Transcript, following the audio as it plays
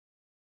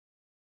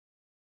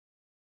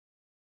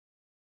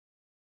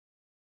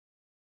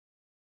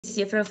is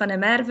Juffrou van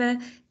der Merwe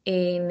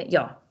en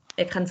ja,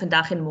 ek gaan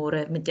vandag en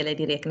môre met julle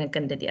die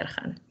rekeningkunde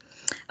deurgaan.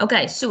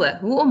 Okay, so,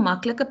 hoe om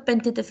maklike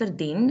punte te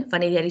verdien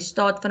wanneer jy die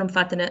staat van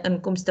omvattende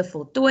inkomste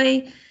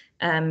voltooi.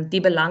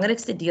 Die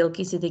belangrikste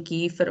deeltjies het ek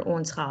hier vir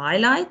ons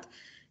gehighlight.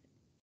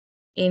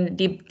 En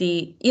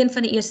een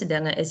van die eerste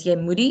dinge is, jy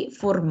moet die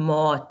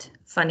formaat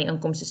van die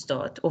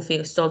inkomstestaat of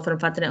die staat van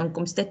omvattende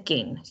inkomste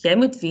ken. So jy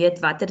moet weet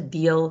watter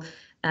deel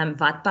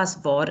wat pas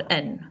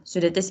waarin. So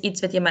dit is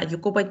iets wat jy met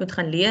jou kop uit moet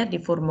gaan leer,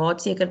 die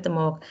formaat seker te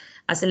maak.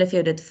 As hulle vir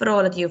jou dit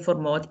vra, dat jy jou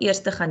formaat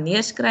eers te gaan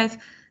neerskryf.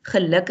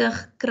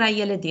 Gelukkig kry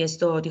julle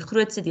deesdae die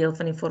grootste deel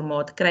van die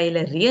formaat kry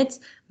julle reeds,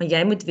 maar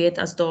jy moet weet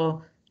as daar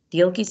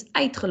deeltjies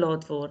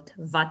uitgelaat word,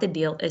 watter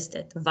deel is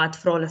dit? Wat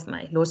vra hulle vir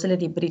my? Los hulle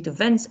die bruto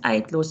wins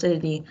uit, los hulle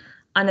die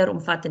ander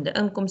omvattende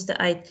inkomste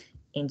uit,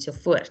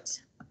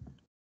 ensovoorts.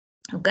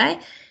 Okay,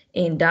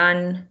 en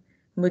dan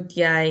moet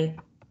jy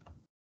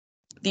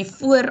die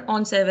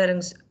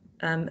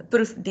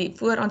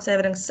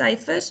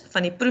vooraansuiweringssyfers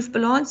van die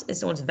proefbalans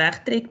is ons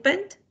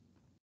wegtrekpunt.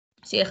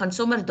 So jy gaan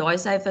sommer daai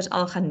syfers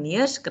al gaan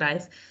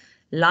neerskryf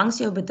langs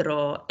jou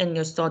bedrag in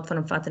jou staat van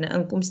omvattende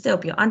inkomste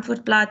op jou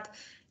antwoordblad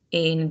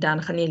en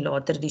dan gaan jy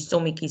later die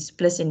sommetjies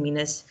plus en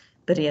minus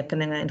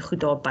berekeninge en goed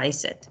daarby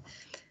sit.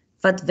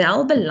 Wat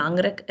wel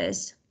belangrik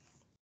is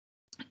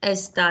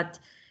dat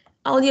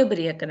al jou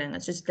berekeninge,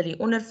 soos hulle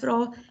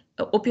ondervra,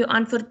 op jou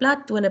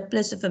antwoordblad toon 'n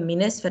plus of 'n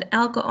minus vir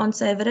elke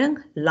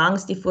aansuiwering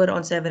langs die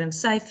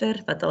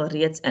vooraansuiweringssyfer wat al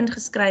reeds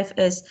ingeskryf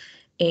is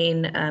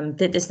en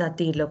dit is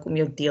natuurlik om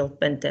jou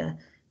deelpunte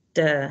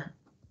te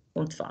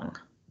ontvang.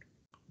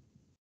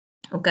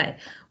 Okay,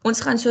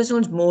 ons gaan soos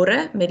ons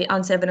môre met die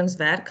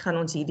aansuiweringswerk gaan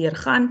ons hierdeur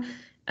gaan.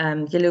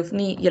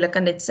 Julle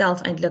kan dit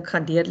self eintlik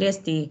gaan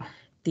deurlees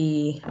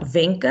die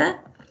wenke,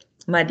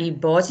 maar die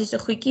basiese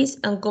goedjies,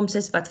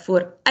 inkomste wat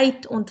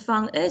vooruit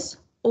ontvang is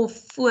of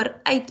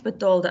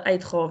vooruitbetaalde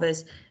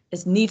uitgawes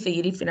is nie vir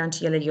hierdie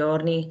finansiële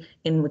jaar nie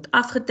en moet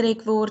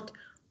afgetrek word.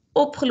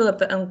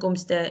 Opgelope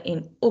inkomste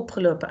en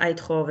opgelope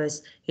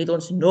uitgawes het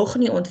ons nog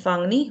nie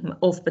ontvang nie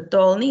of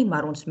betaal nie,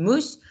 maar ons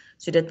moes,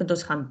 so dit moet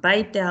ons gaan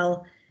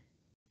bytel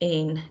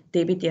en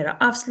debiteerde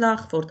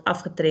afslag word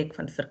afgetrek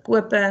van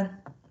verkope.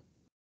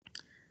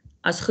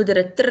 As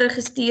goedere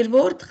teruggestuur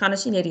word, gaan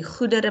ons nie net die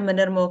goedere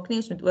minder maak nie,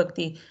 ons moet ook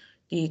die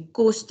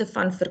koste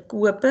van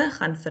verkope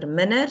gaan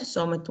verminder,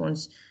 saam met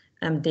ons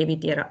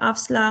debiteerde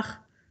afslag.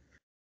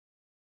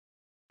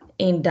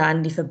 En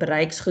dan die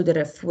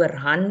verbruiksgoedere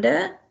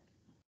voorhande,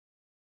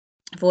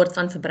 word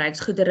van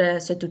verbruiksgoedere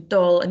se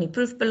totaal in die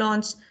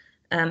proefbalans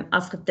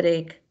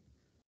afgetrek.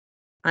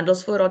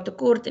 Handelsvoorraad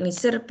tekort en die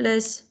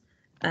surplus,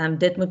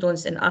 dit moet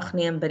ons in ag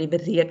neem by die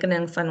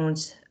berekening van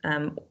ons,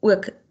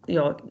 ook,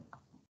 ja,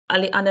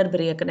 al die ander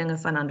berekeninge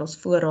van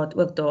handelsvoorraad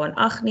ook daar in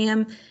ag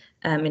neem.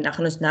 En dan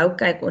gaan ons nou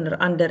kyk onder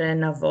andere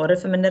na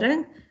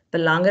waardevermindering.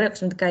 Belangrik,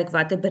 ons moet kyk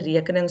watter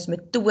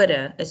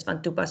berekeningsmetode is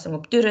van toepassing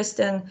op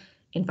toerusting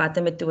en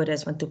watter metode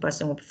is van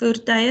toepassing op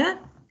voertuie.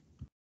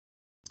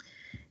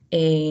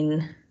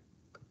 En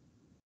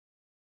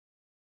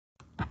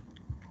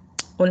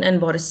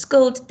oninbare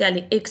skuld, tel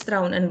die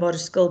ekstra oninbare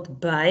skuld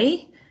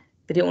by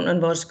die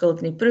oninbare skuld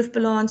in die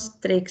proefbalans,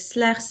 trek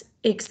slegs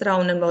ekstra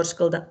oninbare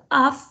skulde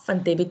af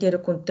van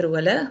debiteerde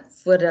kontrole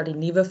voordat die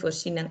nuwe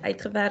voorsiening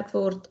uitgewerk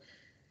word.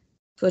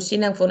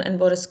 Voorsiening van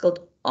oninbare skuld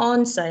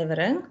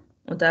aansuiwering,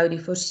 onthou die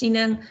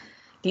voorsiening,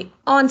 die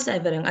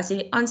aansuiwering, as jy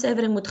die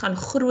aansuiwering moet gaan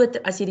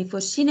groter, as jy die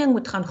voorsiening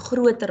moet gaan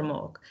groter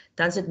maak,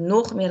 dan is dit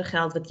nog meer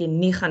geld wat jy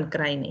nie gaan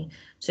kry nie.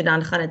 So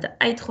dan gaan dit 'n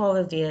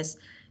uitgawe wees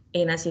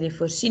en as jy die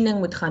voorsiening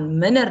moet gaan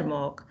minder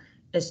maak,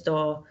 is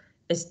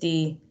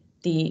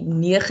die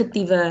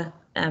negatiewe,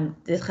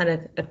 dit gaan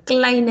 'n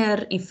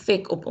kleiner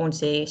effek op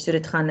ons hê, so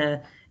dit gaan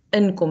 'n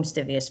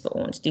inkomste wees vir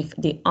ons,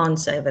 die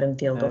aansuiwering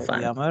deel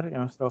daarvan. Jammer,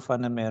 Juffrou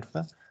van der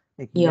Merwe.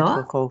 Ek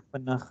moet gou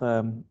vinnig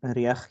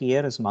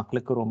reageer, is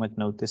makliker om dit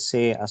nou te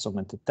sê as om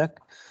dit te tik.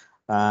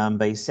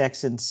 By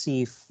Saxon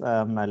Sief,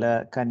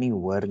 hulle kan nie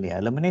hoor nie.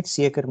 Hulle moet net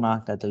seker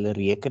maak dat hulle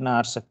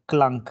rekenaar se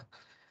klank,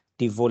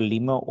 die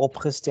volume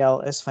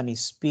opgestel is van die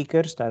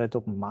speakers, dat dit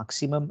op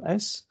maksimum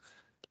is.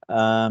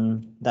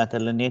 Dat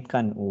hulle net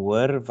kan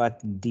hoor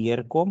wat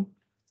deurkom.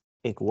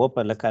 Ek hoop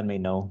hulle kan my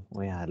nou,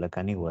 hulle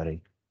kan nie hoor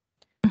nie.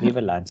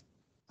 Liewe land,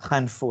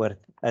 gaan voort.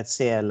 Het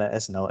sê hulle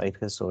is nou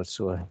uitgesort,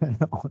 so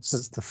ons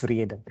is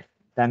tevrede.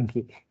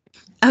 Dankie.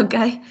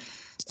 Okay.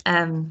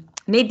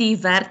 Net die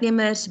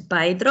werknemers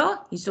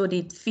bydra, hierso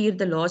die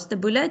 4de laaste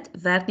bullet,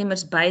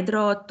 werknemers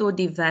bydra tot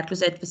die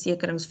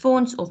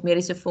werkloosheidsversekeringsfonds of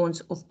mediese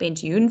fonds of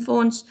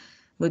pensioenfonds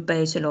moet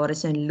by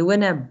salarisse en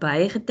lone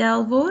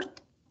bygetel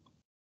word.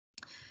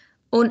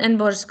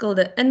 Oninbare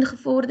skulde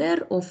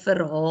ingevorder of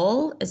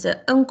verhaal is 'n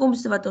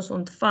inkomste wat ons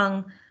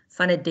ontvang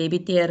van 'n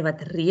debiteer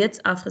wat reeds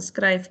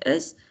afgeskryf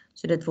is,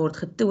 so dit word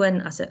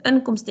getoon as 'n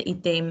inkomste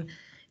item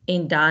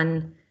en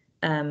dan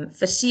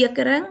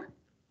versekering.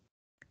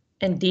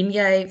 Indien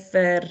jy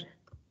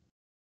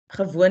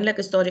gewoonlik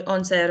is daar die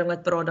aansuiwering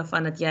wat praat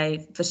daarvan dat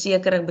jy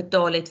versekering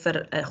betaal het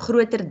vir 'n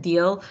groter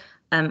deel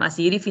as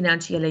hierdie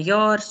finansiële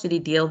jaar, so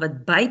die deel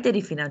wat buite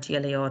die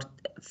finansiële jaar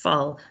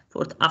val,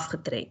 word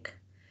afgetrek.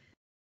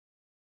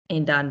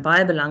 En dan,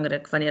 baie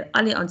belangrik, wanneer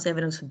al die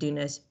aansuiwerings gedoen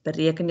is,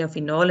 bereken jou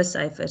finale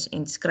syfers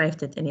en skryf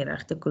dit in die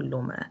regte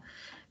kolomme.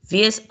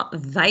 Wys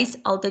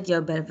altyd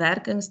jou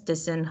bewerkings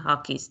tussen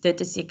hakkies.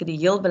 Dit is seker die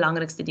heel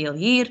belangrikste deel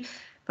hier,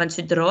 want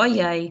sodra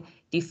jy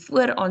die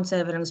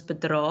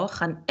vooraansuiweringsbedrag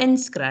gaan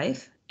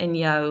inskryf in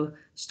jou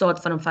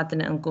staat van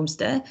omvattende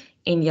inkomste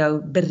en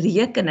jou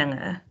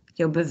berekeninge,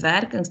 jou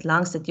bewerkings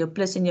langs dit, jou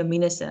plus en jou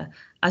minusse,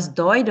 as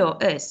daai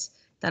daar is,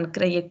 dan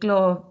kry jy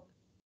klaar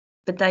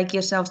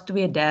partykeer selfs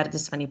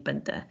 2/3 van die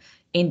punte.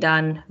 En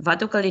dan,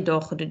 wat ook al die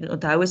dag gedoen,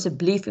 onthou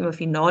asseblief om 'n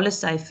finale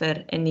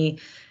syfer in die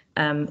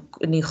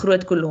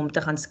groot kolom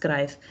te gaan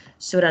skryf,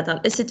 sodat al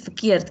is dit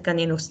verkeerd, kan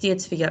jy nog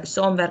steeds vir jou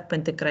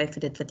saamwerkpunte kry vir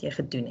dit wat jy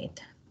gedoen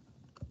het.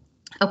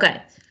 Ok,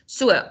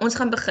 so, ons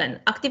gaan begin.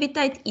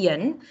 Aktiwiteit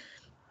 1,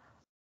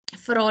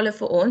 vra hulle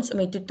vir ons om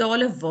die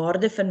totale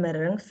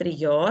waardevermindering vir die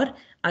jaar,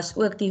 as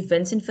ook die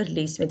wins en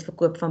verlies met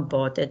verkoop van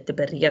bate te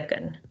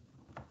bereken.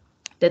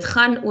 Dit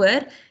gaan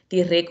oor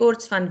die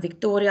rekords van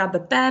Victoria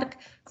Beperk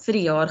vir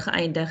die jaar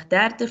geëindig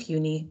 30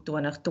 Junie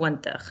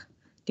 2020.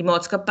 Die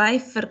maatskappy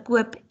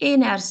verkoop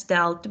en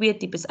herstel 2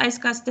 tipes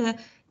yskaste,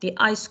 die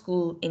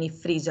iSchool en die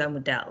Frizo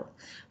model.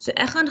 So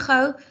ek gaan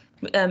gou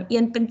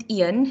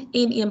 1.1 en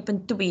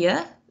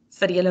 1.2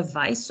 vir julle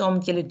wys, saam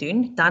met julle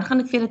doen, dan gaan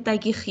ek vir julle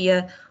tydjie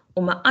gee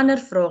om 'n ander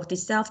vraag,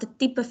 dieselfde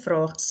tipe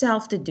vraag,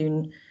 self te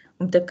doen,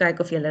 om te kyk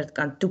of julle dit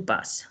kan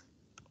toepas.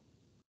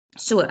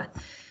 So,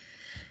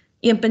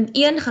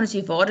 1.1 gaan ons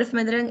die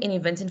waardevermindering en die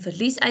wins en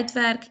verlies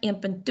uitwerk.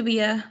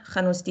 1.2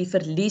 gaan ons die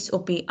verlies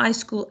op die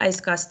iSchool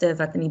yskaste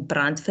wat in die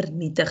brand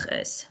vernietig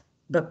is,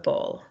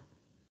 bepaal.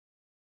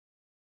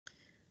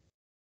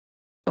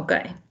 Ok,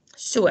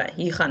 so,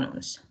 hier gaan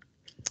ons.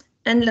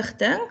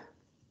 Inligting.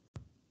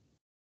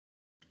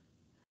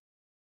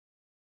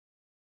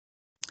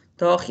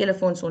 Daar gee hulle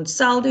vir ons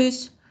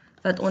saldos,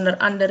 wat onder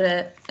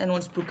andere in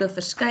ons boeke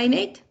verskyn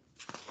het.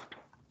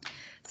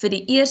 Vir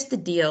die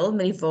eerste deel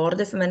met die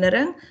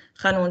waardevermindering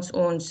gaan ons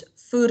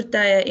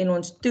voertuie en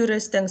ons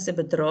toerusting se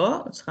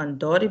bedrag, ons gaan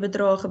daardie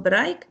bedrag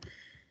gebruik.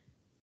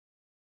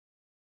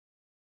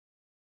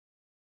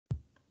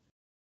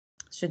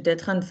 So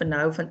dit gaan vir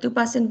nou van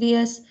toepassing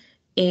wees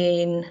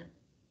en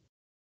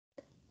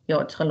ja,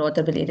 dit gaan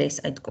later by die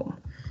res uitkom.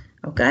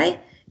 Ok,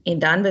 en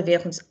dan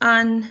beweeg ons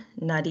aan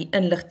na die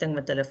inligting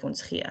wat hulle vir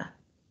ons gee.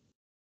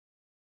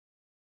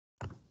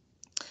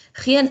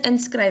 Geen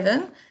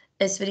inskrywing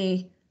is vir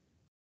die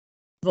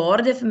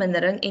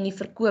waardevermindering en die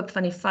verkoop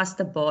van die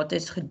vaste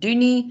bates gedoen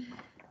nie.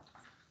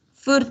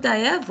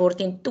 Voertuie word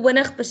teen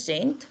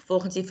 20%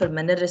 volgens die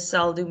verminderde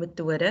saldo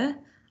metode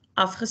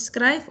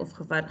afgeskryf of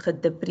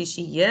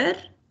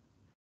gedepreciëer.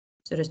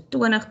 So dis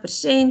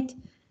 20%.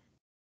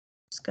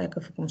 Ons kyk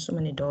of ek hom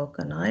sommer net daar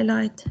kan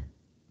highlight.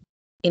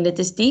 En dit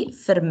is die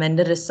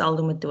verminderde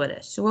saldo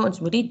metode. So ons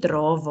moet die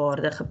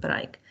drawaarde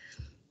gebruik.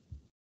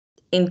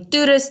 En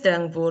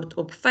toerusting word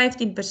op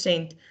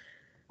 15%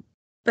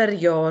 per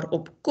jaar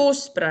op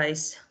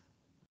kosprys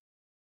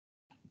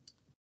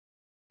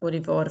word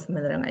die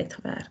waardevermindering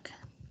uitgewerk.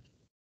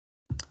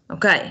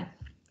 Ok,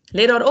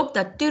 let daarop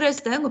dat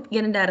toerusting op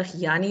 31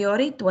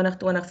 Januarie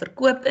 2020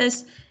 verkoop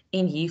is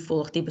en hier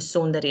volg die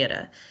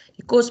besonderhede.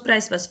 Die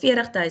kosprys was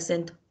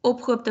 40.000,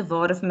 opgehoopte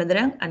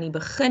waardevermindering aan die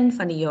begin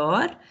van die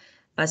jaar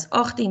was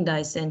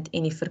 18.000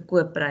 en die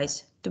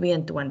verkoopprys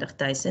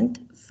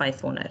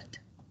 22.500.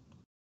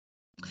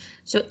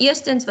 So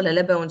eerstens wil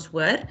hulle by ons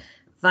hoor,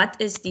 wat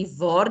is die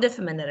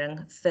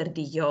waardevermindering vir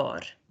die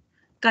jaar?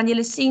 Kan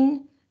julle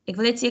sien, ek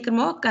wil net seker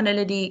maak, kan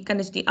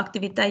ons die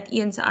aktiwiteit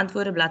 1 se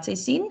antwoorde bladsy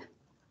sien?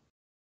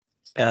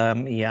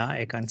 Ja,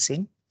 ek kan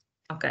sien.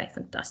 Ok,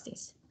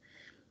 fantasties.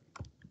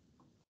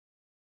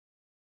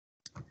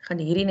 Ek gaan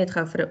hierdie net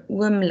gou vir 'n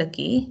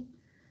oombliekie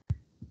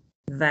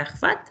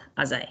wegvat,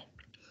 as hy.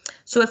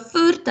 So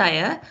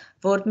voertuie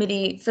word met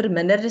die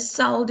verminderde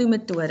saldo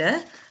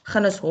metode,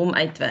 gaan ons hom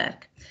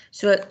uitwerk.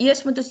 So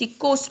eers moet ons die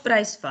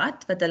kosprys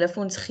vat, wat hulle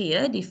vir ons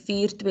gee, die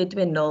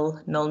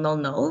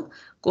 4220000,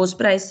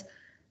 kosprys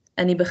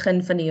in die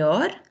begin van die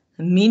jaar,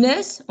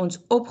 minus ons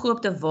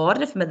opgehoopte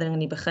waardevermindering in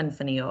die begin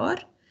van die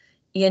jaar,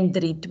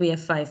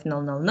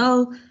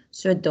 1325000,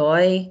 so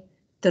daai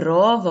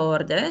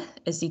drawaarde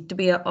is die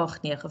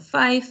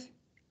 2895.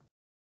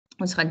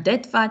 Ons gaan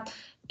dit vat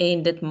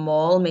en dit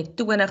maal met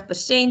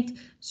 20%,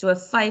 so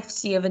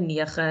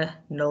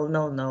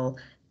 579000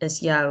 is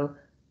jou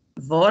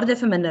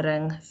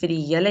waardevermindering vir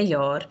die hele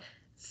jaar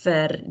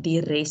vir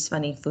die res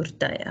van die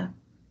voertuie,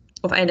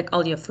 of eintlik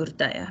al jou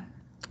voertuie.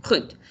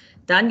 Goed,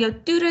 dan jou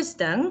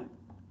toerusting,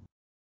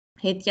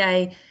 het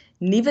jy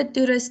nuwe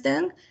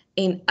toerusting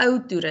en ou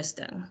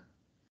toerusting.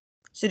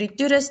 So die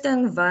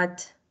toerusting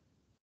wat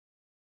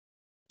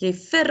jy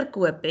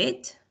verkoop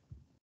het,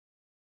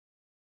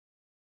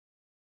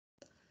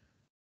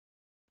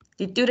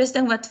 die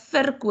toerusting wat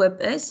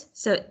verkoop is,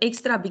 so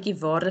ekstra bietjie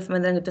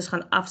waardevermindering het ons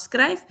gaan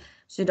afskryf,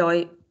 so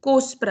daai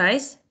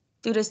kosprys,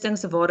 toerusting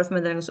se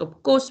waardevermindering is op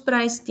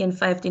kosprys teen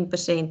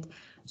 15%,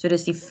 So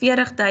dis die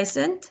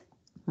 40.000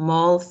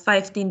 maal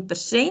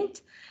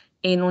 15%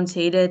 en ons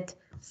het dit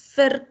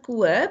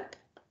verkoop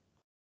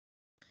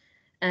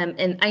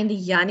in einde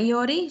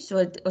Januarie, so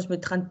ons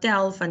moet gaan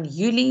tel van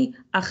Julie,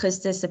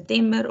 Augustus,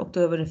 September,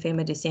 Oktober,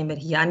 November, Desember,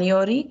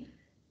 Januarie,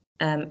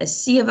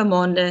 is 7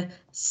 maande,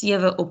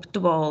 7 op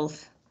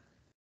 12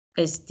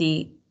 is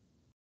die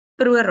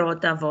pro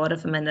rata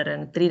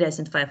waardevermindering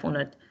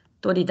 3.500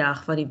 tot die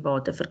dag wat die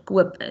bate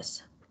verkoop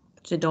is.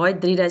 So daai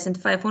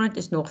 3.500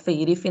 is nog vir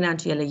hierdie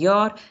finansiële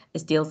jaar,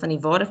 is deel van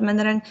die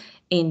waardevermindering,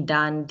 en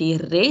dan die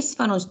res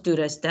van ons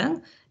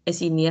toerusting is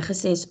die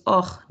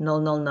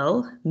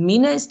 968.000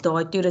 minus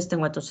daai toerusting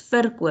wat ons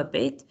verkoop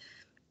het.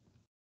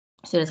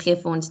 So dit gee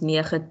vir ons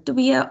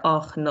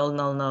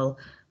 928.000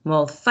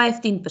 maal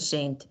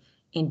 15%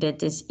 en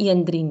dit is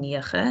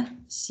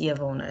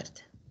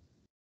 139.700.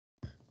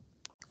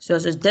 So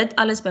as ons dit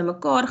alles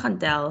bymekaar gaan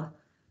tel,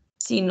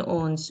 sien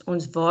ons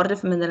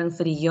waardevermindering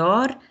vir die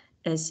jaar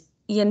is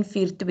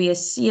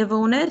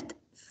 142.700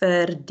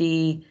 vir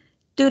die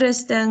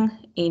toerusting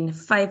en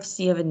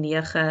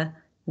 579.000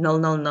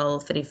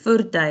 vir die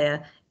voertuie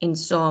en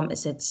saam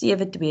is dit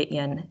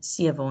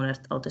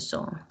 721.700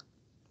 altesaam.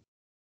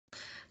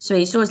 So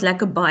hierso is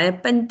lekker baie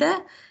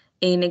punte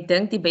en ek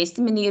dink die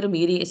beste manier om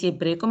hierdie is jy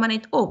breek hom maar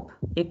net op.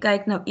 Jy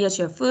kyk nou eers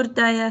jou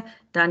voertuie,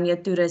 dan jou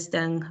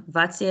toerusting,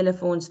 wat sê hulle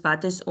vir ons,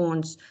 wat is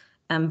ons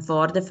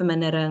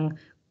waardevermindering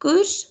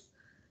koers,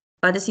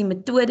 wat is die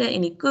metode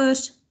en die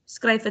koers,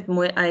 skryf dit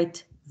mooi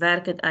uit,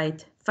 werk dit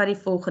uit, vat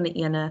die volgende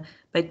ene.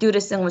 By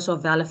toerusting was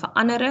al wel 'n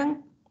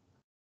verandering.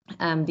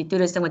 Die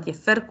toerusting wat jy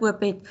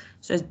verkoop het,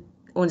 so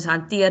ons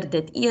hanteer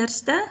dit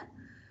eerste,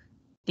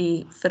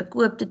 die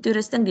verkoopte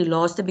toerusting, die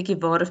laaste bietjie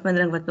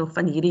waardevermindering wat nog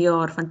van hierdie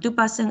jaar van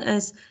toepassing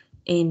is,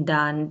 en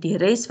dan die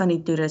res van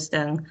die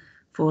toerusting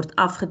word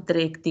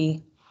afgetrek,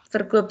 die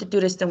verkoopte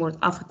toerusting word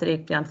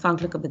afgetrek die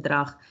aanvanklike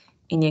bedrag,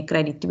 en jy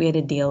kry die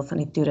tweede deel van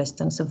die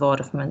toerusting se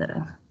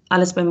waardevermindering.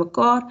 Alles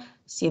bymekaar,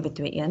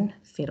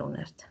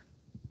 721.400.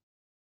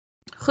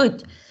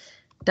 Goed,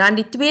 dan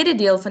die tweede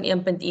deel van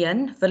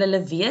 1.1, wil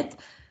hulle weet,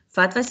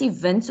 wat was die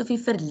wins of die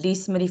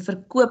verlies met die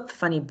verkoop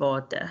van die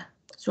bate?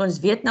 So ons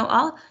weet nou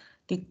al,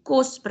 die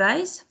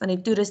kosprys van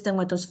die toerusting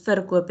wat ons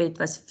verkoop het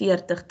was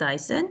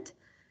 40.000.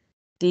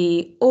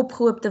 Die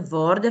opgehoopte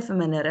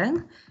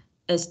waardevermindering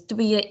is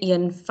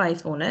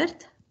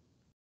 21500.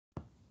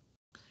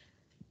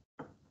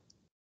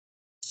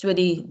 So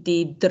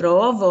die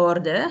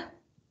drawaarde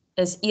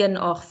is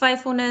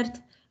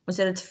 18500. Ons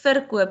het dit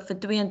verkoop vir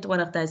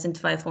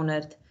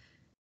 22.500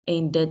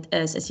 en dit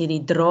is, as jy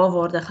die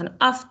drawaarde gaan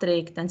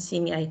aftrek, dan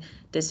sien jy,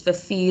 dis vir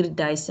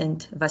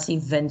 4.000 was die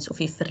wins of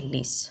die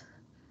verlies.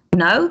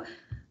 Nou,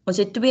 ons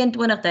het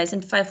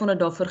 22.500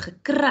 daarvoor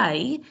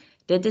gekry,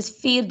 dit is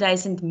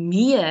 4.000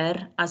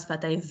 meer as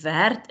wat hy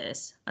werd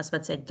is, as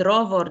wat sy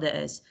drawaarde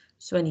is,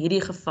 so in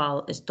hierdie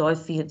geval is daai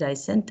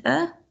 4.000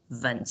 'n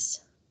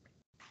wins.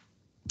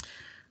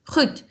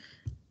 Goed,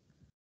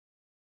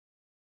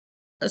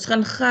 ons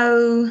gaan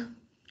gou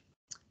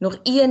nog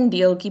een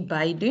deeltjie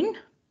bydoen,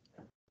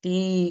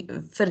 die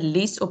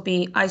verlies op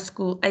die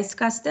iSchool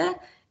yskaste,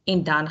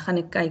 en dan gaan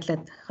ek kyk,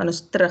 gaan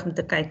ons terug om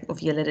te kyk of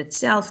julle dit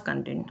self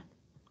kan doen.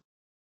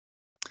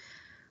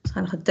 Ons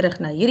gaan gou terug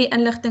na hierdie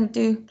inligting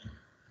toe.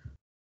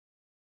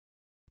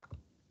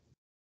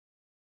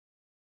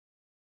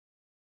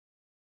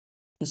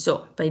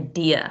 Hierso, by D.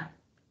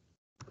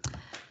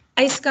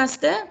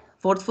 Yskaste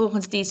word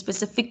volgens die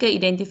spesifieke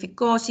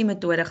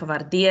identifikasiemetode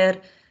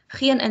gewaardeer.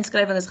 Geen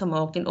inskrywing is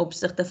gemaak ten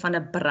opsigte van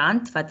 'n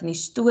brand wat in die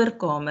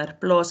stoorkamer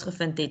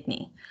plaasgevind het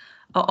nie.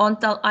 'n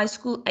Aantal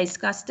iSchool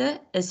yskaste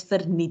is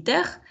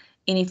vernietig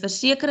en die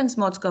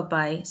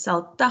versekeringsmaatskappy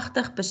sal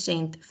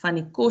 80% van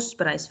die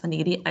kosprys van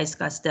hierdie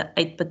yskaste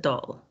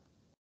uitbetaal.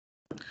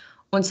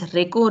 Ons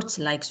rekords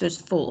lyk soos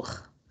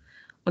volg.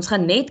 Ons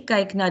gaan net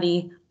kyk na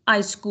die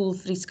iSchool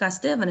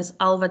vrieskaste, want dit is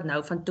al wat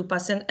nou van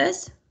toepassing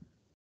is.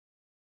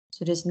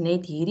 So dis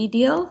net hierdie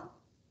deel.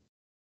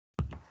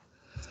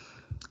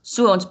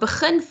 So ons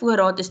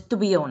beginvoorraad is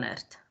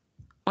 200.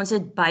 Ons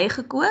het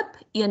bygekoop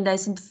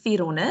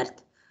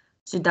 1400.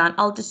 So dan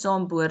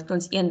altesaam behoort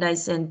ons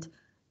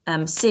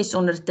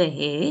 1600 te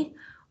hê.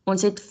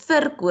 Ons het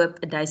verkoop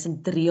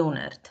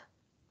 1300.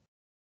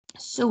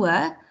 So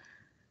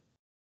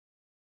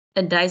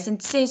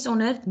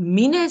 1600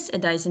 minus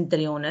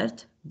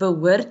 1300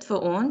 behoort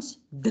vir ons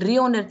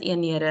 300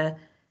 eenhede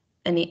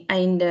in die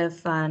einde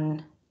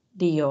van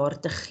die jaar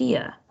te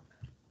gee.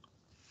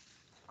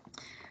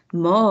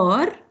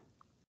 Maar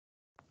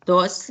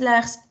daar is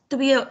slegs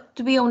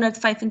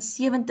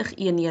 275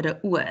 eenhede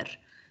oor.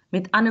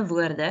 Met ander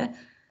woorde,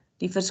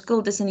 die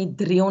verskil tussen die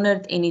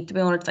 300 en die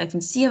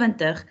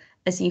 275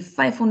 is die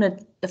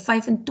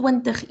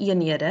 525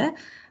 eenhede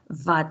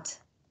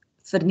wat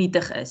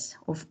vernietig is,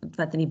 of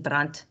wat in die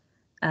brand,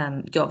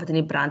 wat in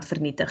die brand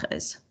vernietig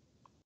is.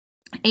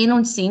 En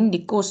ons sien,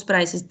 die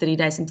kosprys is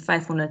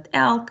 3.500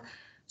 elk,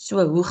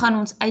 so hoe gaan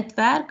ons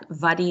uitwerk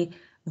wat die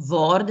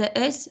waarde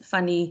is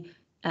van die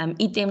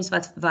items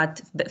wat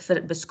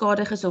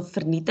beskadig is of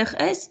vernietig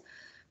is?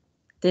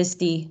 Dis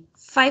die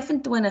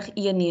 25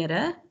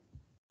 eenhede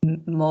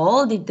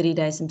maal die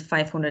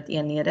 3500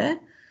 eenhede.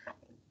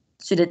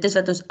 So dit is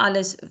wat ons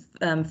alles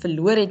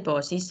verloor het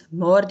basies,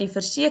 maar die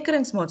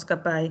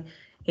versekeringsmaatskappy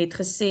het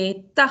gesê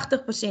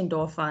 80%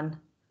 daarvan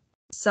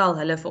sal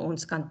hulle vir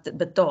ons kan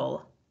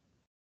betaal.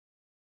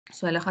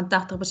 So hulle gaan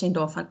 80%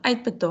 daarvan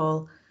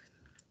uitbetaal.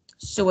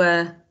 So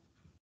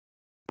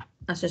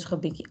as ons 'n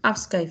bietjie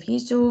afskuif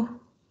hierso,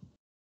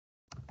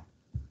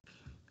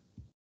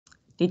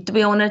 die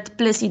 200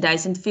 plus die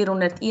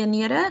 1400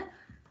 eenhede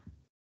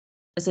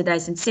is die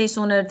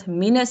 1600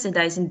 minus die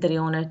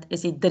 1300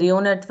 is die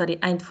 300 wat die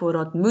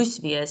eindvoorraad moes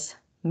wees,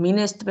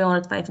 minus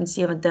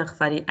 275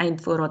 wat die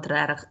eindvoorraad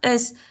regtig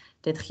is.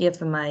 Dit gee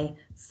vir my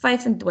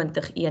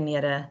 25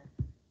 eenhede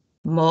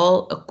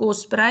maal 'n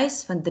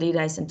kosprys van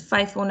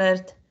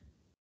 3500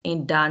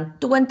 en dan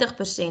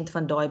 20%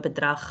 van daai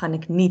bedrag gaan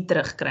ek nie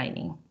terugkry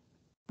nie.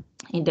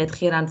 En dit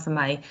gee dan vir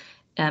my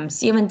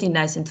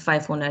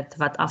 17.500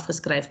 wat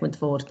afgeskryf moet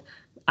word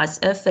as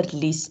 'n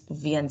verlies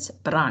weens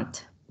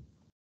brand.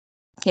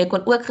 Jy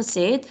kon ook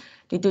gesê het,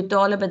 die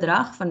totale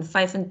bedrag van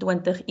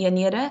 25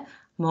 eenhede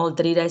maal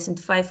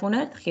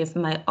 3500 gee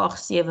vir my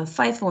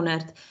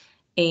 87.500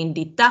 en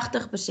die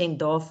 80%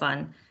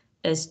 daarvan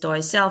is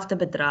daai selfde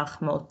bedrag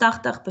maal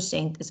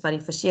 80% is wat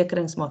die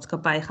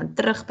versekeringsmaatskappy gaan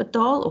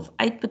terugbetaal of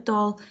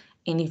uitbetaal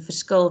en die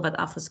verskil wat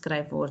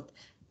afgeskryf word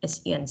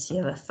is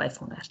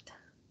 17.500.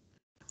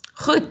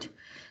 Goed,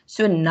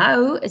 so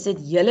nou is dit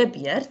julle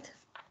beurt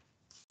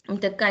om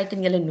te kyk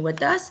in julle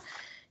notas.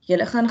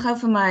 Julle gaan gou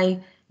vir my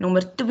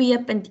nommer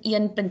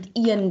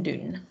 2.1.1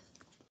 doen.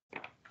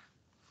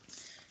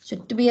 So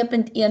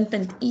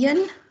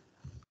 2.1.1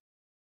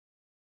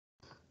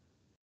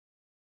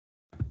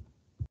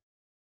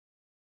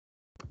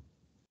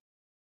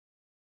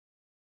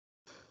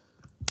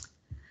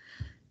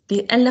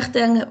 Die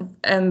inligting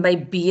by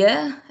B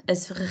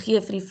is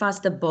gegee vir die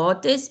vaste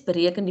bates,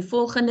 bereken die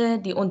volgende,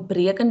 die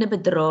ontbrekende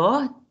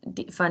bedrag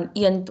van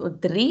 1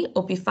 tot 3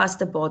 op die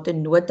vaste bate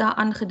nota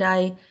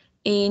aangedui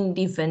en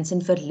die wins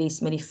en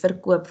verlies met die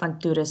verkoop van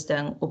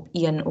toerusting op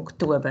 1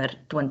 Oktober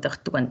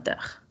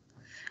 2020.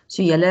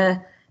 So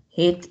julle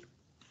het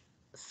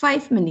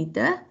 5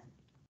 minute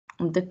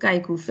om te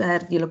kyk hoe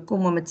ver julle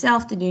kom om dit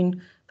self te doen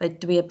by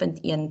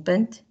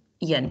 2.1.1.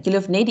 Julle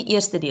hoef net die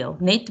eerste deel,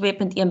 net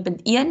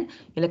 2.1.1.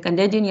 Julle kan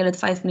dit doen, julle het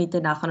 5 minute,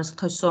 dan gaan ons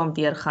gou saam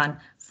deurgaan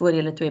voor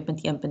julle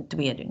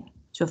 2.1.2 doen.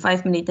 So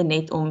 5 minute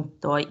net om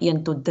daai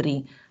 1 tot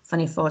 3 van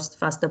die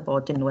vaste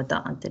bate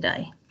nota aan te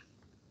dui.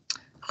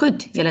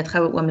 Goed, julle het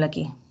gou 'n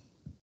oombliekie.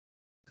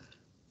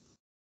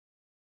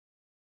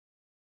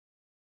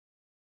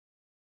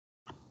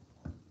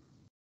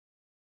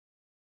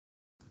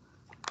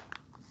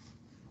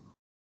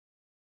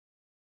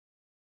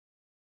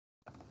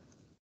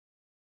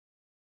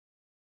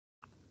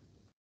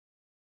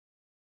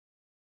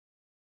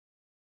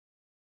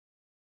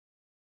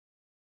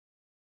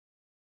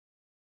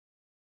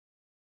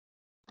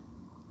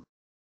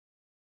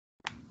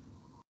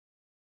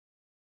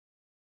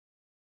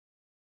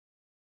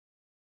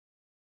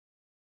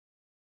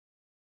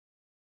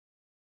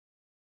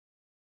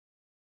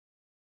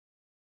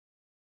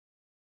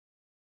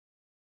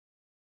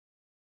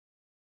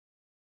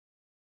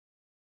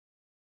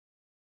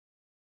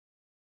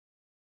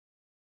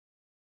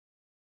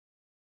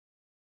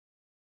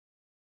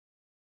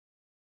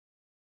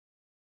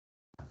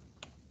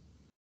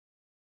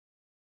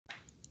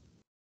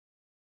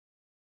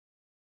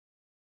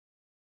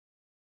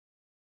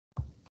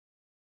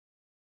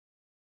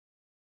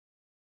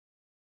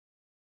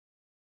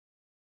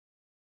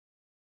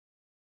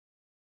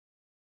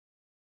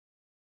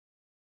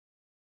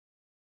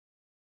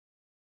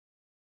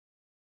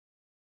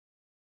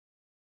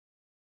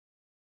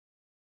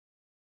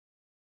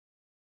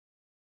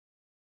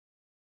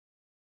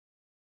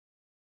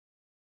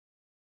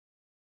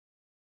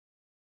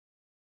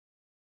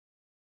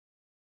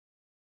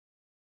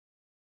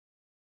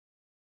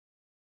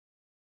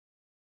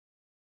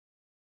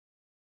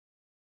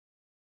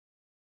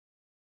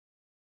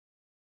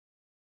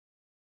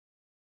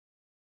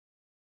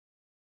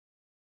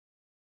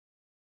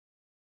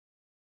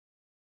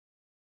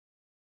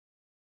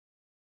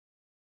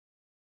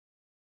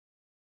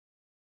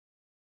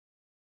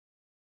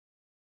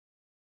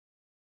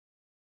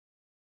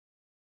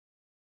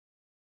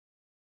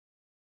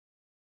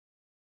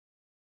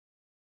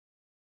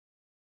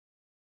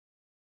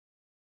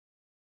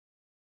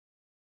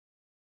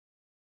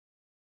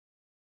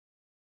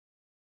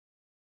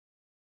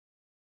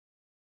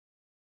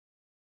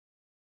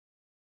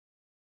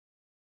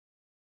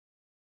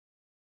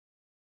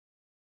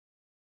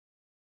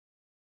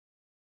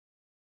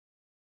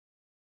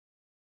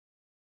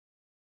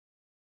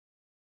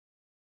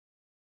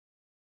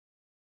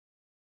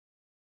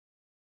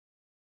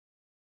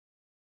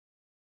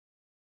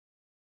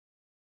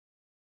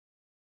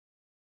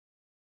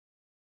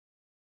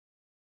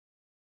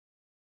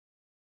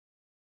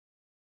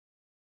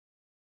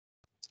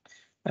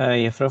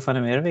 Juffrou van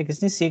der Merwe, ek is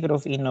nie seker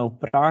of u nou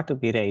praat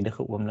op hierdie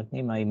huidige oomblik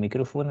nie, maar die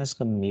mikrofoon is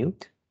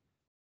gemute.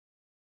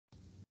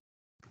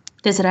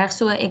 Dis reg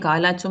so, ek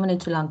highlight sommer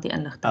net so lank die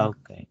inligting.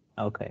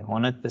 Okay,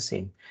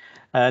 100%.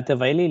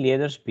 Terwyl die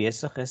leerders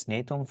besig is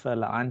net om vir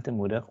hulle aan te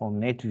moedig om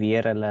net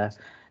weer hulle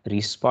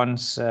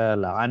response,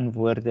 hulle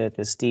antwoorde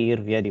te stuur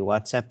via die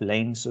WhatsApp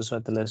lyn soos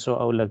wat hulle so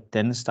oulik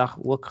Dinsdag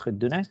ook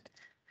gedoen het.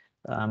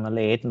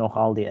 Hulle het nog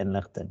al die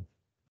inligting.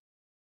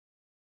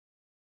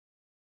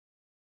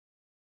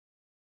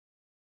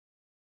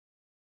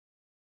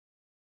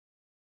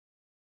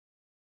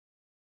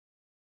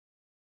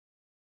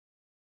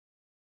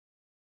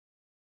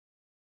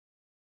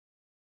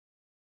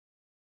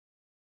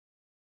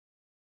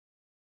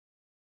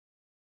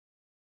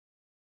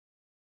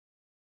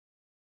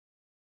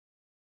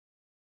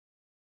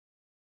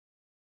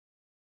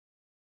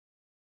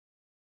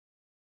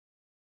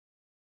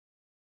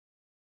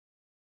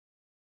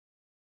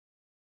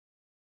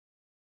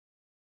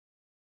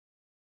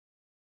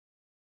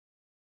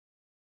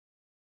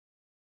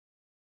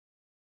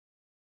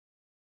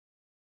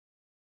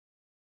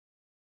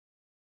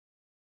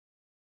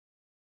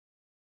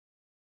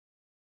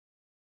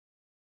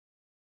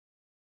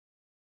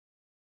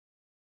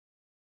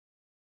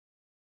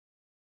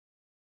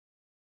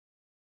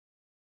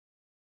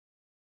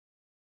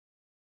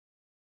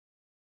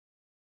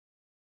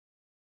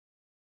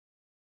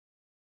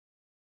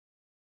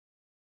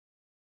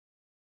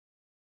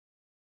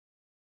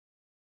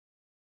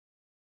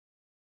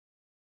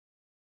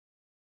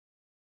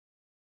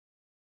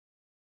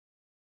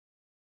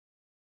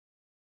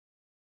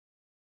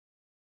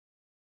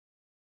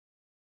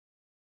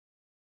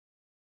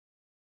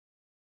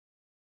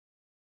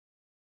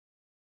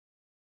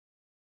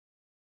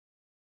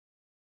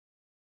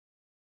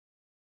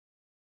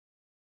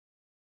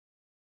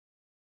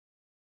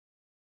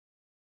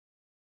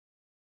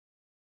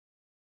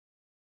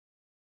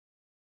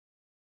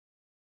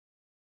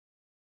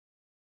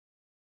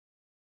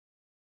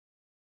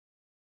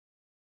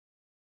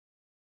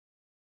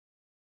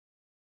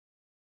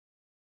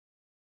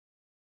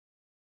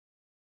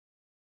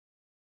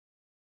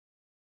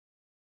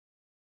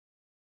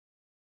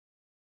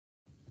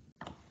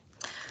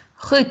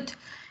 Goed,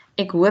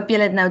 ek hoop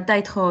julle het nou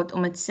tyd gehad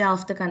om dit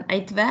self te kan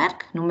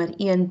uitwerk, nommer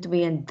 1,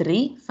 2 en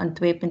 3 van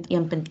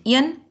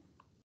 2.1.1.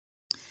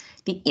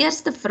 Die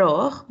eerste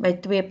vraag by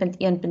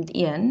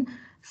 2.1.1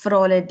 vra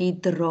hulle die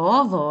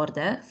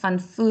drawaarde van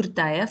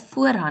voertuie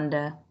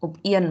voorhande op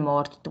 1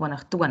 Maart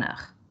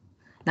 2020.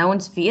 Nou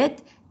ons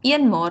weet,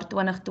 1 Maart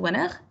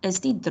 2020 is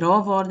die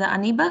drawaarde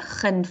aan die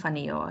begin van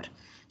die jaar.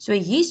 So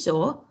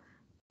hierso,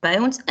 by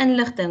ons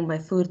inligting by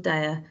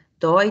voertuie,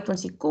 daar het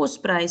ons die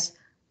kosprys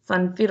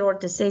van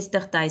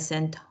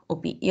 460.000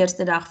 op die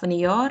eerste dag van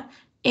die jaar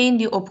en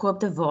die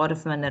opgehoopte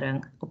waardevermindering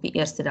op die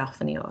eerste dag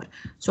van die jaar.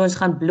 So ons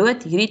gaan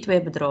bloot hierdie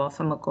twee bedrae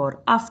van mekaar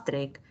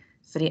aftrek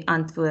vir die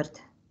antwoord,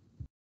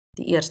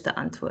 die eerste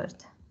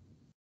antwoord.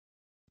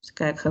 So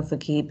kyk gou of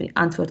ek hier by die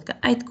antwoord kan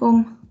uitkom.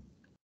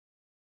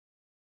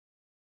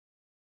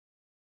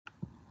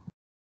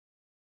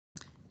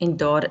 En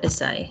daar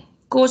is hy.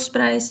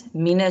 Kosprys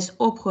minus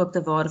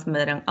opgehoopte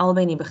waardevermindering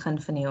albei in die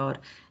begin van die jaar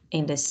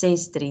en dis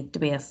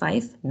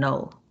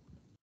 63250.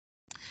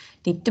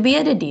 Die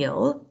tweede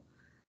deel,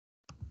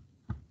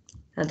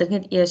 dat ek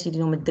net eers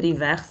hierdie nommer 3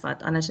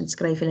 wegvat, anders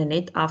skryf julle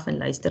net af en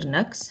luister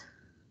niks.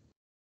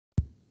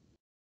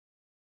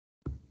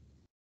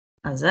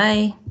 As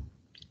hy,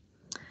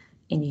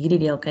 en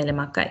hierdie deel kan julle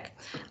maar kyk.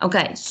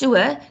 Ok, so,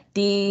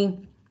 die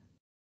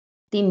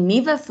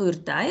nuwe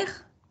voertuig,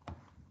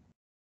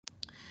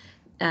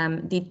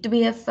 die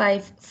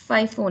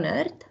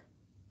 25500,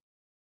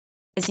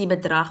 is die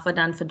bedrag wat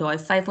dan vir daai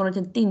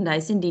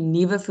 510.000 die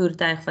nuwe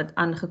voertuig wat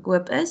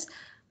aangekoop is,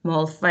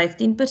 maal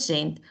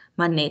 15%,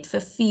 maar net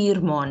vir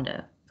 4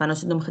 maande, want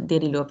ons het hom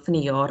deur die loop van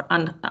die jaar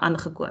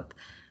aangekoop.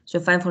 So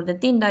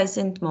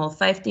 510.000 maal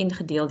 15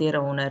 gedeel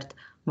deur 100,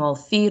 maal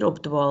 4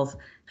 op 12,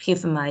 gee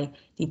vir my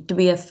die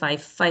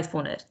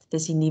 25500.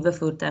 Dis die nuwe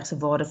voertuig se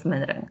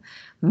waardevermindering.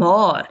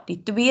 Maar,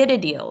 die tweede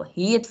deel,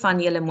 hier het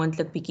van julle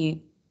moontlik bietjie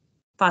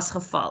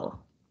vasgeval.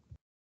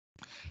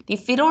 Die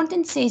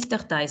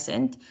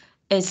 460.000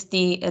 is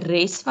die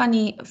res van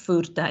die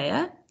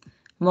voertuie,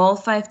 maal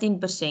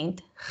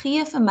 15%,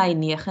 gee vir my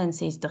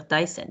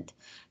 69.000.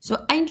 So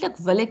eintlik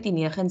wil ek die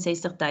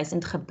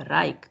 69.000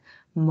 gebruik,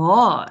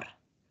 maar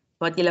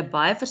wat julle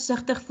baie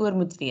versigtig voor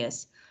moet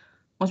wees,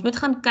 ons moet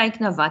gaan kyk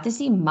na wat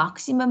is die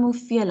maksimum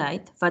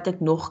hoeveelheid wat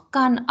ek nog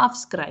kan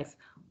afskryf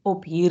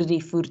op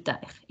hierdie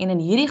voertuig. En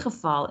in hierdie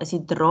geval is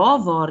die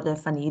drawaarde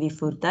van hierdie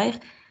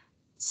voertuig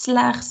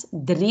slegs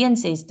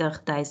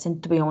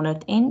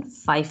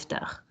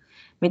 63.250.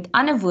 Met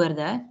ander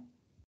woorde,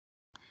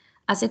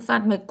 as ek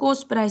vat my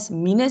kosprys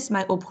minus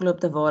my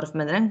opgeloopte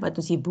waardevermindering, wat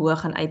ons hierbo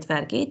gaan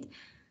uitwerk het,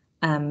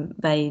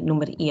 by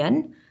nommer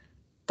 1,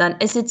 dan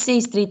is dit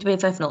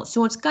 63250.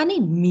 So ons kan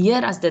nie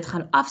meer as dit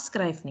gaan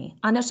afskryf nie,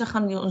 anders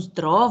gaan ons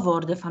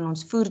drawaarde van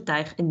ons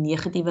voertuig 'n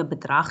negatiewe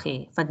bedrag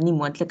hê, wat nie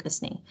moontlik is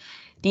nie.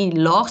 Die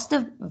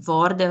laagste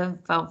waarde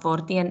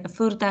waarteen 'n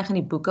voertuig in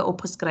die boeke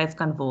opgeskryf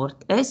kan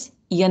word, is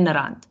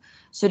R1.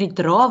 So die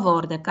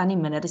drawaarde kan nie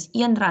minder as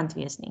R1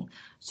 wees nie.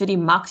 So die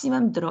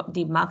maksimum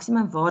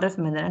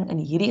waardevermindering in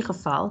hierdie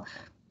geval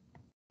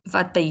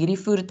wat by hierdie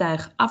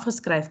voertuig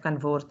afgeskryf kan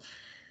word,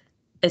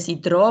 is die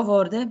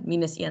drawaarde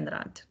minus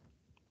R1.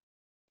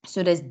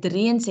 So dis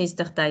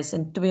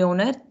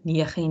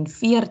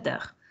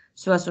 63.249.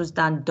 So as ons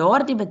dan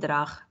daardie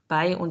bedrag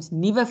by ons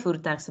nuwe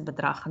voertuig se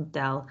bedrag gaan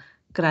tel,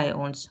 kry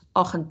ons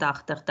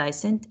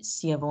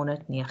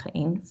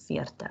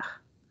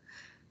 88.749.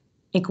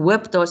 Ek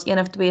hoop daar's een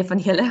of twee van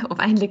julle, of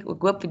eintlik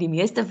ek hoop die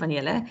meeste van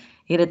julle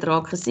het dit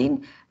raak gesien,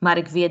 maar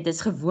ek weet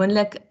dis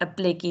gewoonlik 'n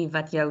plekkie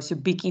wat jou so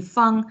bietjie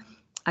vang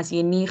as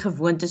jy nie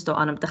gewoond is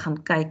daaraan om te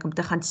gaan kyk, om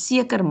te gaan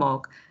seker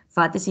maak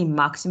wat is die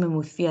maksimum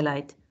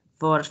hoeveelheid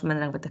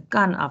waardevermindering wat ek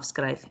kan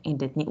afskryf en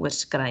dit nie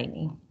oorskry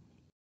nie.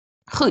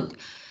 Goed,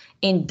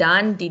 en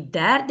dan die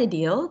derde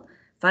deel,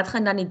 wat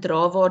gaan dan die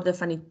drawaarde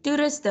van die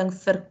toerusting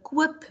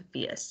verkoop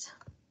wees?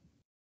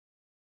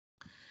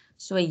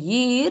 So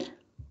hier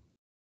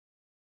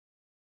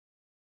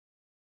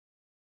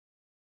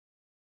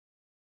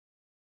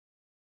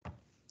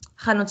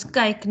gaan ons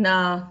kyk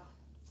na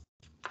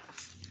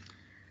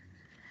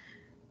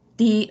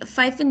die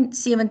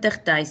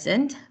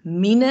 75.000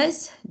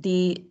 minus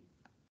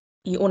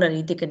hieronder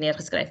die teken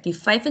neergeskryf, die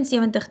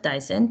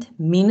 75.000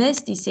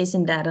 minus die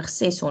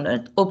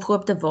 36.600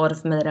 opgehoopte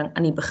waardevermindering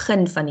aan die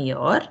begin van die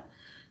jaar.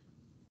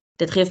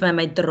 Dit gee vir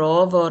my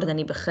drawaarde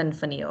aan die begin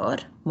van die jaar,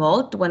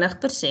 maal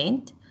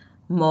 20%,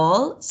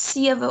 maal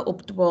 7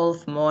 op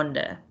 12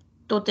 maande,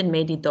 tot en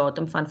met die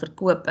datum van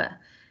verkope,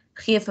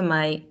 gee vir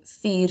my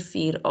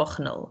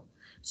 4480.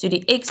 So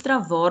die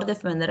ekstra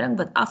waardevermindering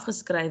wat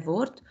afgeskryf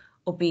word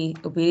op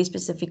hierdie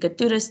spesifieke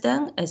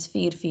toerusting is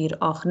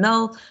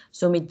 4480.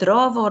 So om die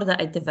drawaarde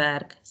uit te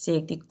werk, sê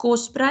ek die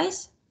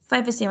kosprys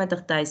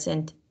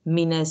 75.000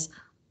 minus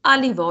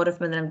al die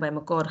waardevermindering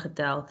bymekaar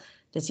getel.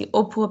 Dis die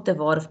opgehoopte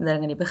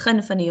waardevermindering aan die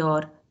begin van die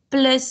jaar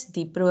plus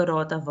die pro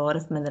rata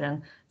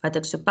waardevermindering wat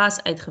ek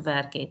sopas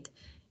uitgewerk het.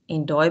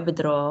 En daai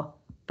bedrag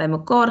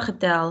bymekaar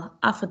getel,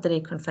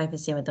 afgetrek van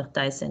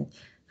 75.000,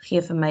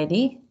 gee vir my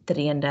die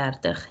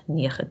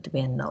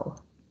 33.920.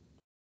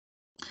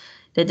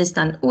 Dit is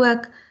dan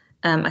ook,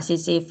 as jy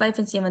sê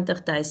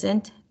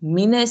 75.000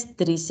 minus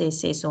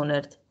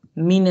 36.600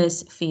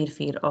 minus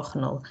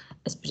 4480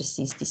 is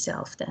presies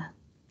dieselfde.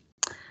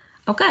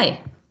 OK,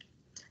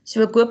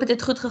 so ek hoop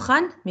dit goed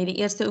gegaan met die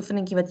eerste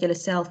oefeningkie wat julle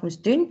self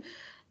moes doen.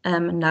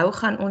 Nou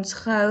gaan ons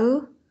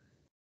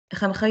ek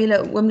gaan gou julle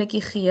 'n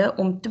oombliekie gee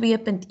om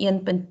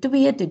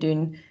 2.1.2 te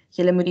doen.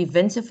 Julle moet die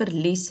wins en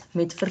verlies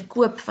met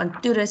verkoop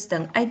van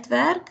toerusting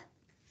uitwerk.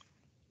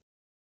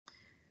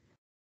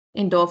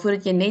 En daarvoor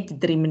het jy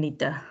net 3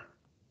 minute.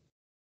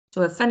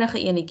 So 'n vinnige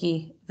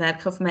enetjie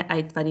werk gou vir my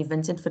uit wat die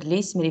wins en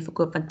verlies met die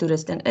verkoop van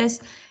toerusting is.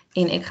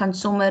 En ek gaan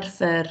sommer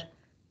vir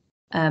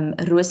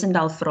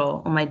Roosendaal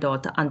vra om my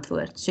daar te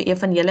antwoord. So een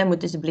van julle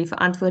moet asseblief 'n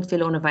antwoord vir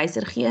julle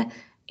onderwyser gee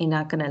en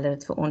dan kan hulle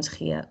dit vir ons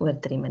gee oor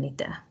 3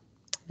 minute.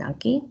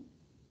 Dankie.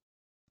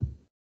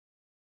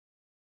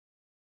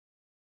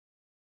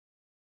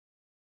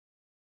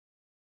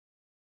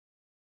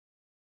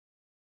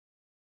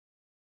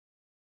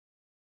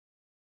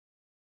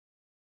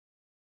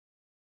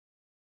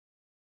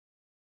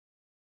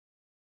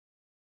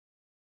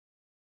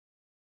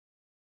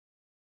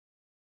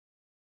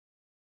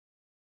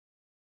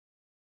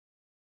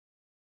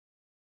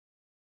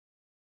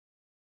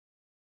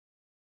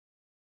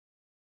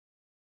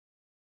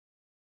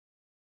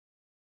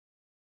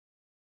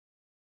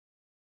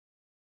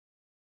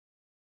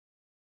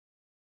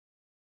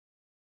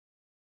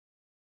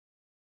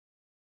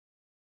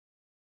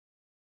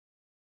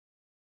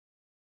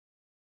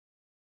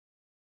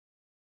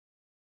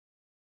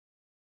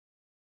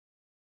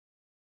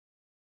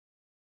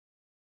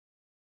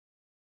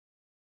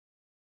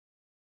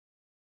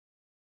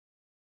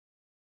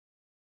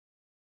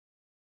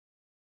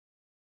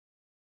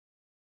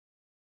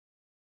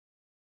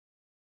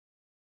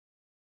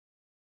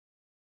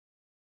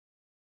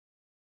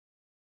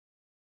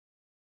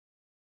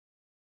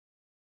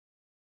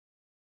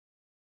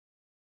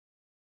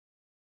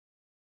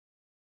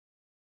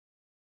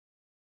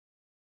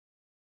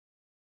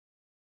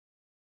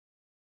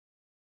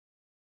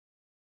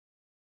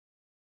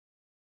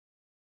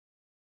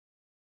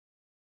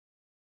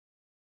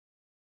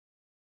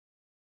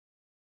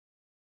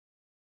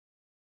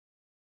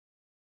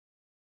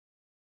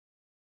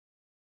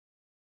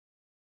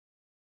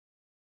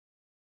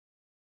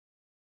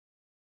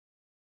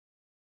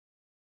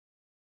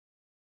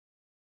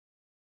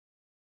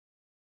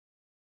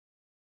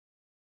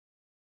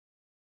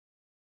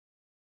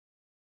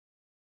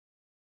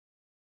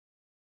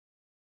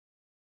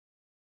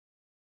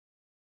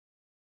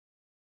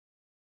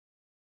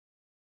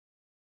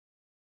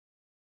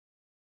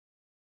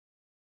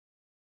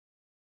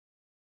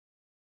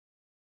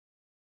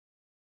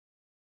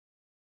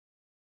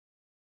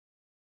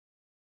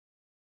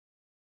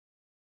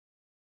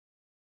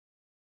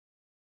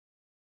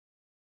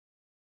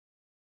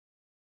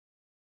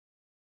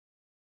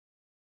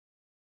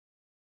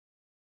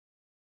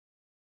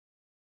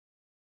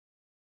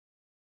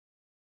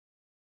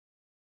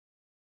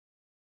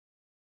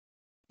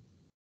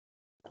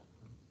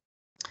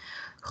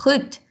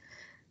 Goed.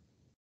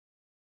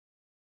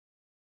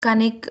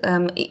 Kan ek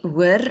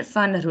hoor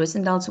van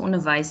Roosendaal se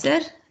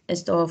onderwyser?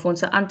 Is daar vir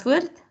ons 'n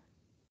antwoord?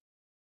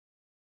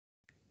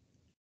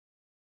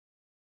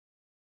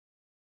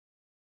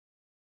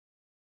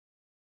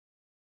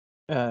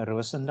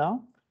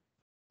 Roosendaal.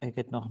 Ek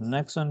het nog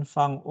niks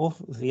ontvang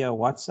of via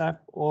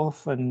WhatsApp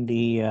of in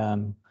die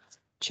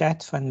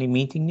chat van die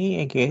meeting nie.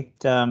 Ek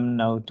het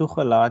nou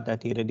toegelaat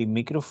dat julle die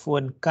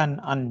mikrofoon kan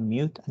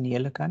unmute aan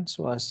julle kant,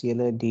 so as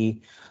julle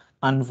die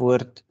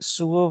antwoord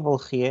so wil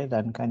gee,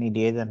 dan kan die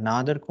derde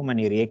nader kom aan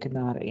die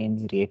rekenaar en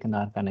die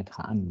rekenaar kan dit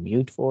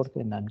ge-unmute word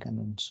en dan kan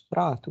ons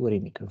praat oor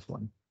die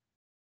mikrofoon.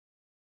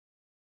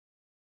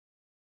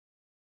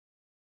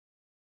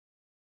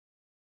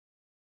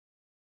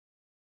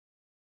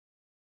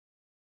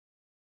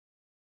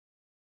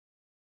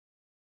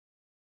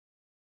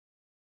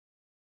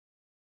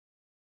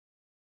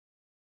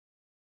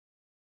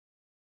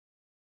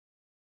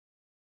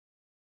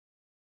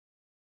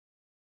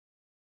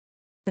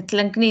 Dit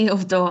klink nie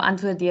of daar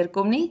antwoord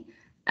deurkom nie.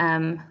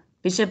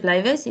 Bishop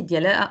Lywes, het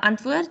julle 'n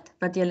antwoord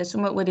wat julle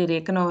sommer oor die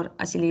rekenaar,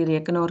 as julle die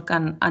rekenaar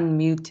kan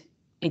unmute,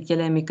 het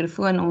julle 'n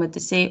mikrofoon om dit te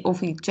sê of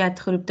die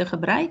chatgroep te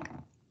gebruik?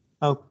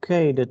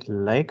 Okay, dit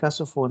lyk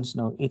asof ons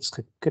nou iets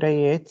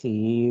gekry het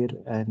hier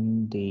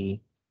in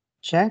die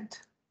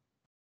chat.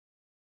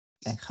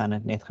 Ek gaan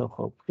dit net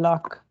gou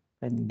plak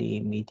in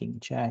die meeting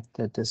chat.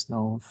 Dit is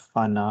nou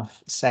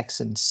vanaf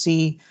Section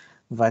C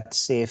wat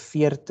sê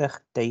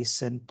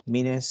 40.000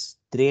 minus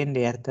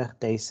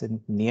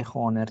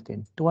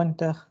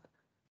 33.920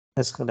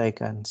 is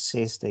gelyk aan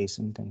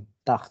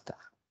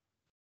 6.080.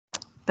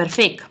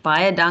 Perfek,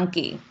 baie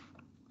dankie.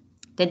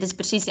 Dit is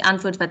presies die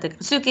antwoord wat ek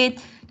gesoek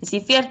het. Dis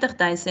die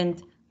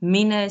 40.000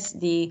 minus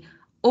die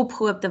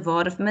opgehoopte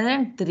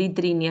waardevermindering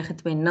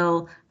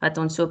 33920 wat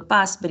ons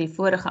sopas by die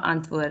vorige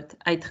antwoord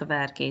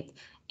uitgewerk het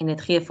en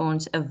dit gee vir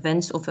ons 'n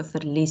wins of 'n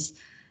verlies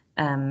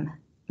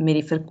met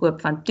die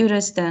verkoop van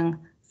toerusting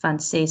van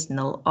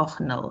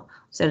 6080.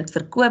 Ons het dit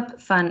verkoop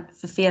vir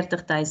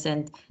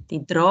 40.000,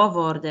 die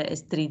drawaarde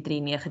is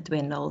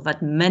 33920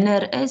 wat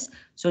minder is,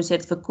 so ons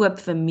het verkoop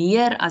vir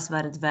meer as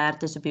wat dit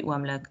werd is op die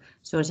oomblik.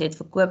 So ons het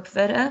verkoop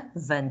vir 'n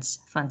wins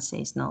van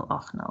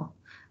 6080.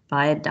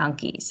 Baie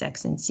dankie,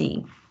 Section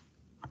C.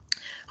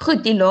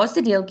 Goed, die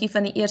laaste deeltjie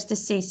van die eerste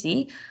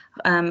sessie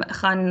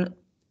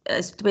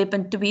is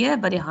 2.2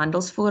 wat die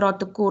handelsvoorraad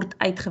tekort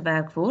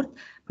uitgewerk word,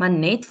 maar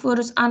net voor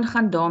ons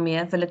aangaan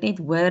daarmee wil ek net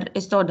hoor,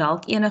 is daar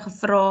dalk enige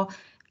vrae,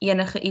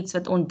 enige iets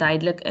wat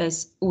onduidelik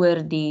is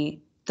oor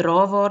die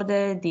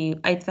drawaarde, die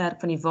uitwerk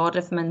van die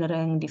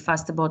waardevermindering, die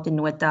vaste bate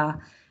nota,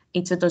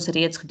 iets wat ons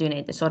reeds gedoen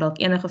het. Is daar dalk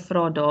enige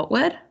vrae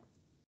daaroor?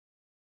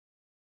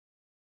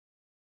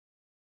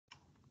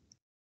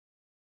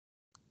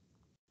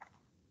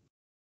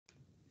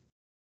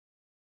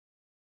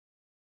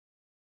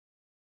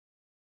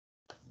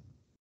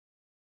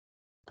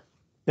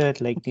 Dit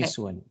lyk nie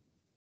so nie.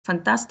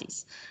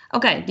 Fantasties.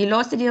 Okay, die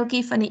laaste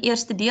deeltjie van die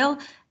eerste deel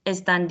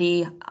is dan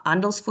die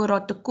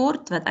handelsvoorraad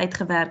tekort wat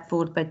uitgewerk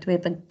word by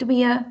 2.2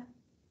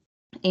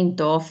 en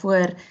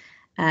daarvoor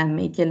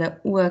het julle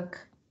ook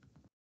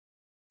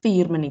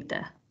 4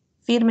 minute.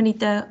 4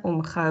 minute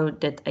om gou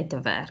dit uit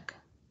te werk.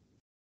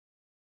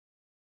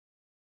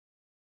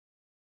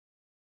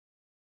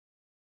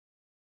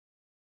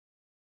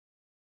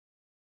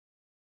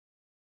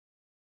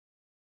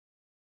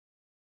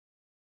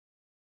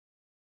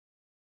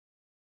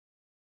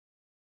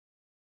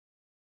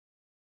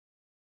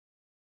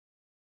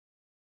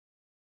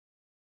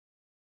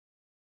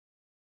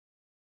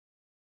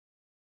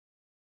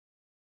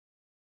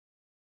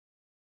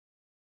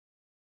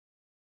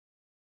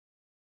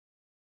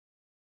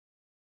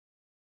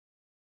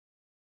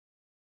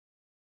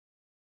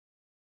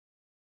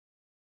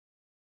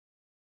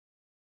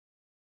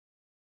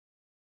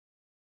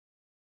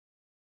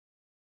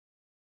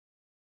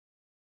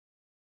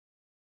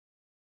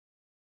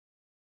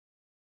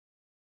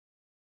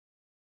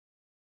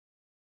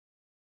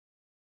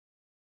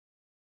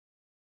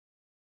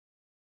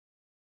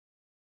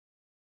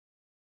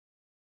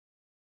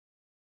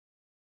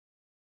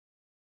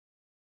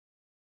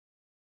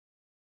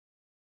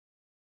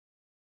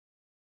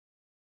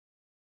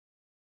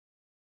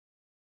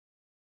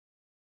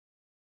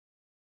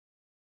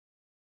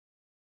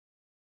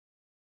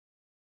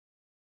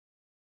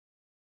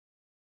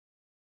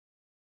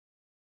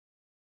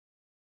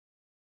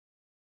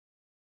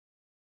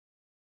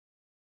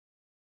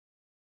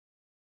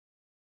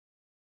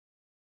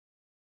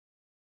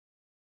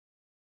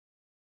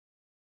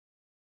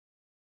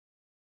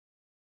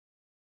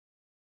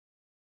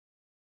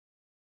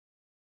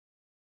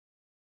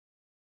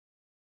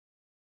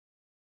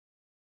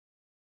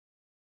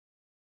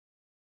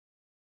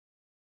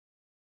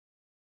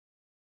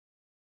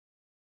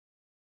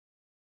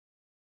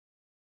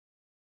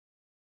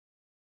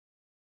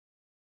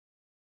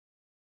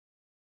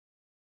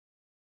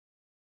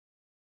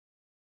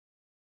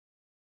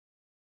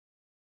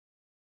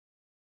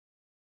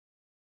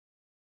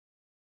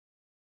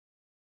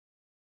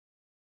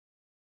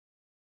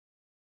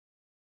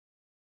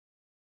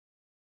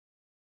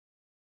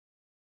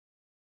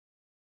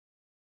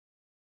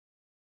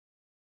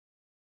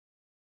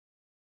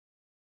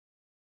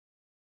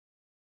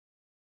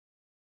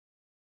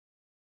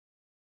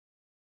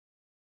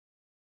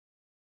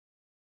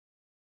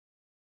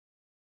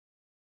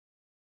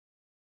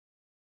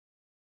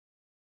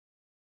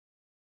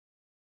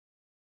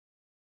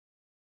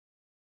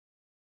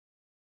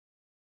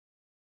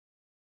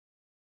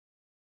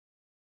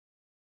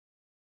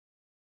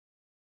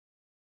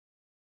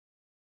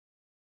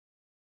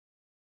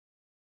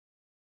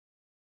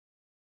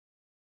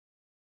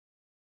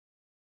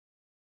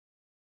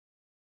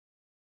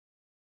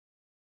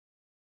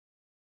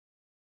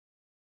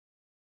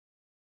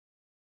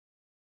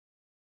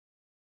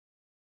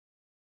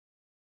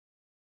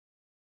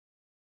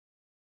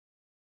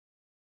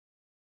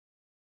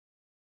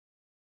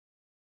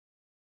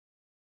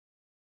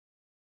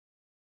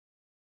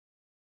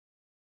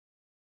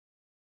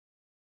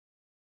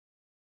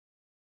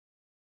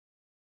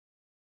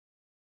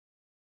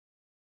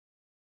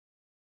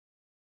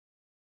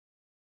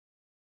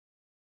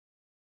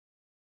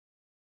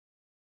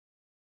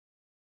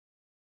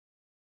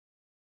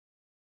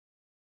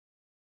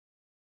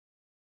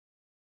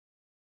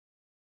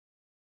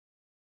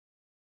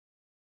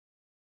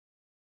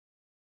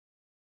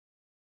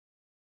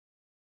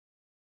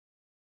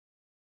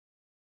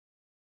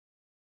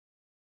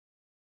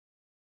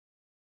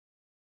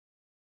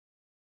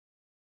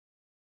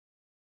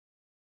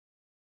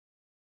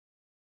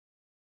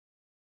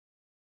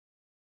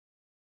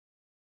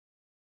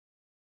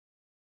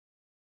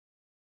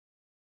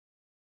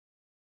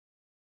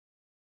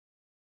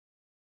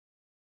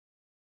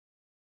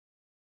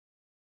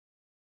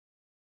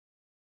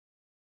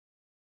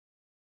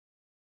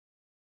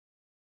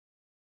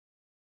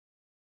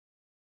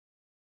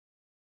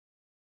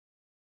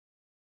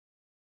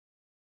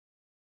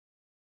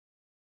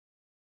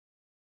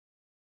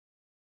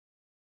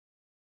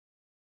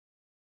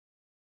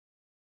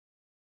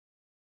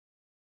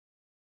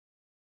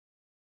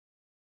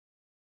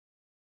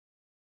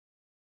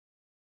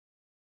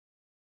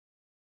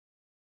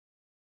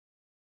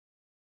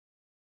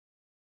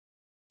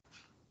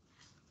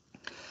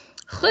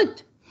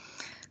 Goed,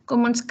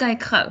 kom ons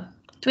kyk gou.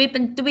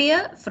 2.2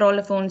 vra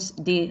hulle vir ons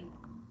die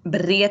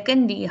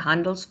bereken die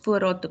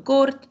handelsvoorraad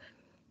tekort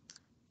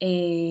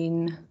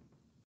en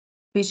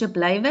Bishop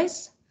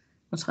Lywes,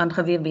 ons gaan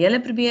gou weer julle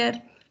probeer.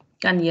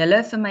 Kan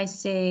julle vir my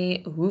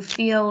sê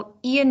hoeveel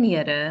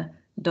eenhede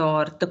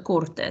daar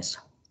tekort is?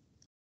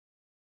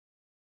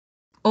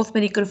 Of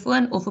met die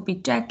mikrofoon of op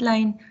die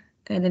chatlyn,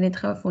 kan jy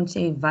net gou vir ons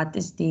sê wat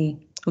is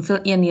hoeveel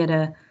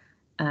eenhede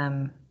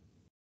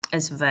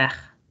is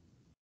weg?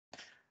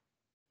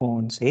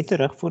 Ons het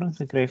terugvoering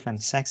gekry van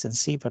Saxon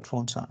C wat vir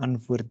ons 'n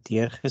antwoord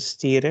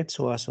deurgestuur het.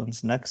 So as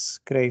ons niks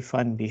kry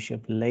van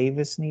Bishop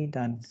Lywes nie,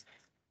 dan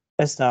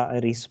is daar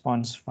 'n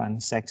respons van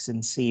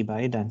Saxon C.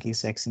 Baie dankie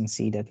Saxon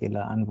C dat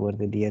julle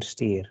antwoorde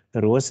deurstuur.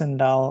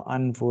 Roosendaal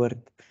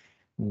antwoord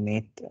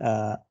met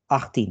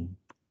 18.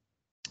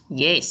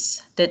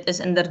 Yes, dit is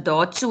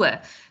inderdaad so.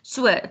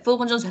 So,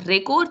 volgens ons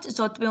rekord is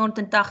daar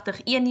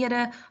 280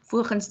 eenhede,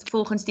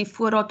 volgens die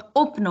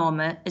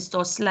voorraadopname is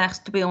daar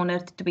slegs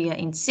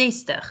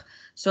 262.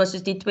 So as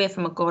ons die twee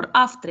van mekaar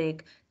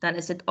aftrek, dan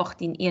is dit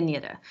 18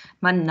 eenhede.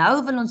 Maar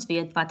nou wil ons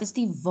weet, wat is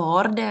die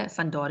waarde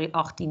van daardie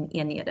 18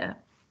 eenhede?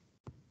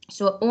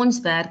 So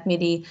ons werk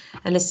met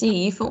hulle sê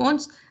hier vir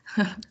ons,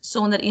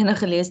 sonder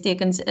enige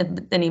leestekens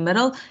in die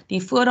middel,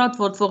 die voorraad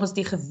word volgens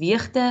die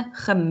geweegde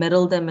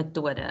gemiddelde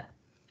metode.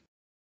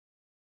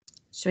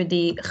 So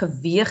die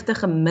geweegde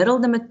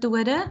gemiddelde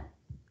metode,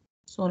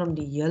 sonder om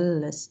die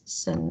hele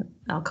sin in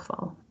elk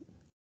geval.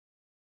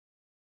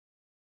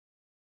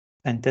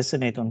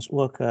 Intussen het ons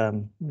ook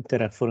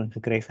terugvoering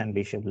gekry van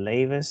Bishop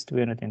Lywes,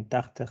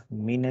 280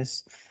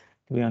 minus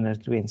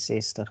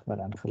 262, wat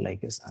dan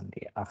gelyk is aan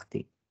die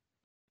 18.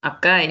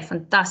 Okay,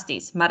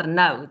 fantasties. Maar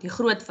nou, die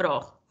groot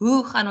vraag,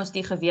 hoe gaan ons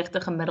die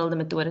geweegde gemiddelde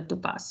metode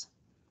toepas?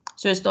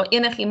 So is daar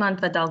enigiemand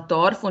wat dalk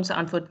daar vir ons 'n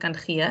antwoord kan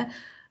gee,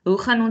 hoe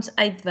gaan ons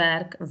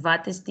uitwerk,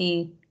 wat is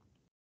die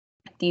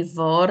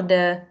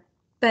waarde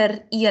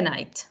per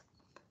eenheid?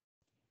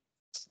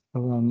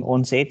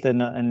 Ons het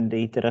in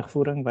die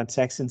terugvoering wat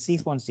Saxon C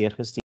vir ons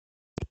deurgestuur.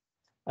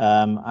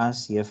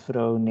 As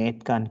juffrou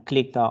net kan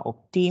klik daar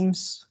op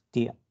Teams,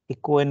 die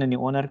ikoon in die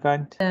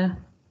onderkant.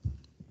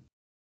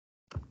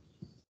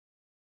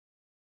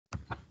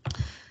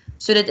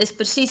 So dit is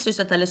presies soos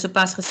wat hulle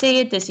sopas gesê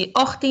het, dis die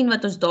 18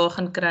 wat ons daar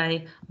gaan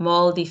kry,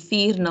 maal die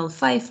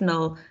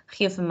 4050,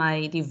 gee vir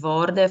my die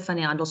waarde van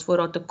die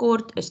handelsvoorraad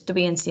tekort is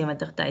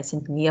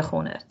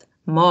 72.900.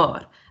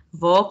 Maar,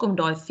 waar kom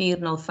daai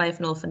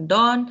 4050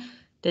 vandaan?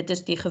 Dit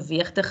is die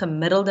geweegde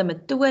gemiddelde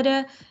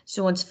metode,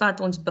 so ons vat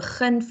ons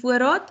begin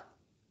voorraad,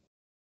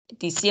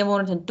 die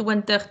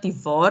 720, die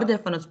waarde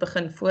van ons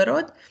begin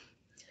voorraad,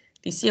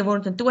 die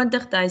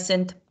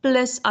 720.000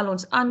 plus al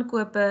ons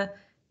aankope,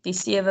 die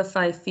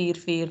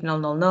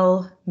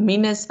 7544000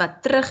 minus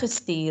wat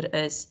teruggestuur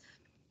is.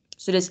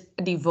 So dis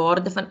die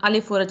waarde van al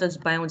die voorraad wat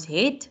ons by ons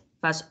het,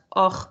 was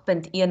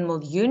 8.1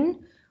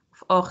 miljoen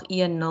of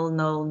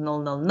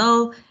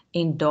 8100000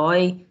 en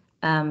daai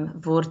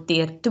word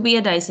deur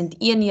 2000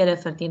 eenhede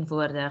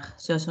verteenwoordig.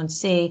 So as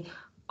ons sê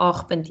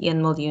 8.1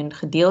 miljoen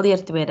gedeel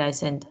deur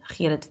 2000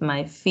 gee dit vir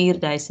my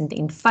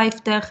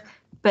 4050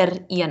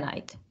 per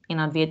eenheid. En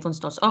dan weet ons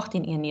daar's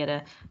 18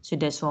 eenhede, so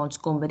dis waar ons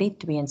kom by die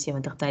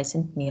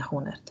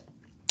 72.900.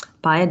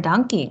 Baie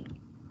dankie.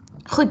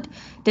 Goed,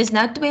 dis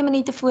nou 2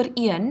 minute voor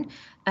 1.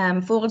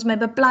 Volgens my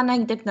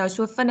beplanning het ek nou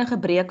so vinnige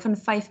breek van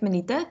 5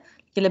 minute.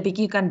 Julle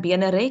bietjie kan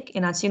bene rek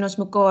en dan sien ons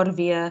mekaar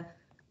weer,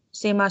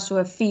 sê maar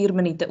so 4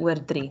 minute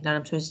oor 3.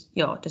 Dan soos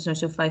ja, dis nou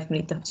so 5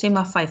 minute. Sê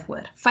maar 5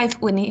 oor. 5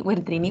 oor nie oor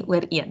 3 nie,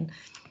 oor 1.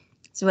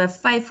 So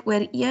 5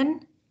 oor 1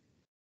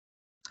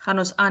 gaan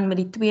ons aan met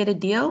die tweede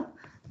deel.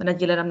 Maar dat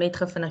julle dan net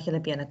gou vinnig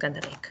julle bene kan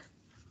rek.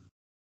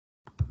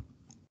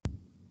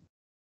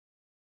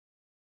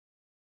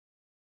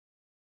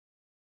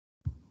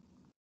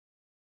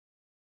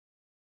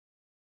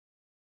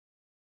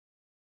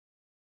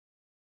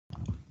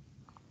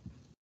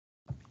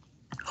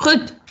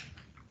 Goed,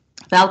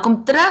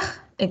 welkom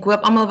terug. Ek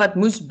hoop almal wat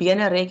moes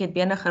bene rek, het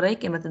bene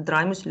gerek en wat 'n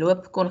draai moes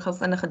loop, kon gou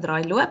vinnig 'n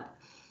draai loop.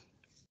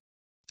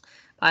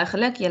 Baie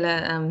geluk,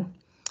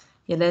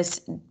 julle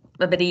is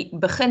by die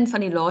begin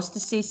van die laaste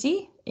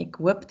sessie. Ek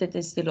hoop dit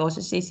is die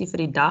laaste sessie vir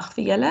die dag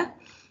vir julle.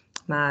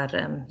 Maar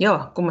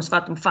ja, kom ons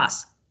vat hom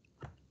vas.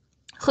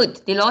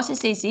 Goed, die laaste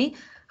sessie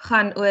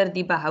gaan oor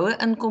die behoue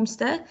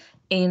inkomste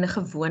en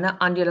gewone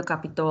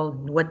aandelekapitaal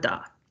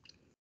nota.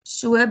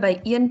 So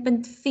by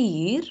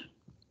 1.4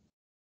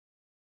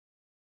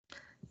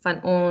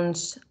 van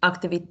ons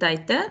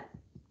aktiwiteite.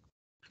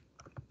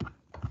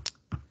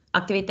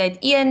 Aktiwiteit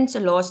 1 se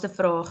laaste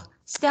vraag.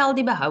 Stel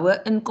die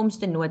behoue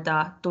inkomste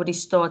nota tot die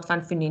staat van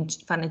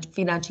 'n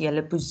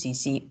finansiële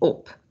posisie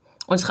op.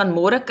 Ons gaan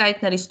môre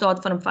kyk na die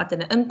staat van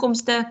omvattende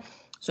inkomste.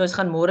 So ons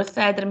gaan môre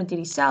verder met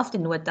hierdie selfde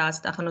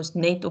notas, dan gaan ons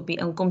net op die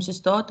inkomste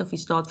staat of die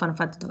staat van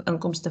omvattende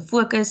inkomste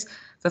fokus.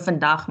 Vir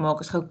vandag maak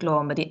ons gou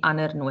klaar met die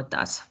ander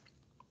notas.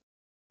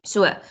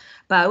 So,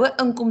 behoue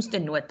inkomste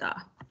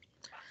nota.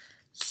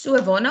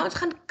 So waarna ons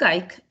gaan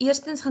kyk,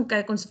 eerstens gaan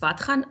kyk ons wat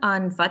gaan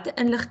aan, watter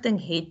inligting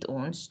het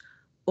ons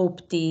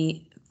op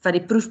die wat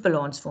die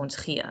proefbalans vir ons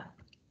gee.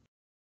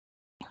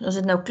 Ons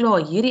het nou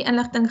klaar hierdie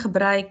inligting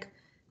gebruik,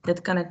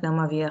 dit kan ek nou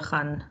maar weer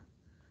gaan,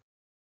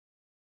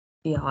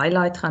 die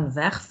highlight gaan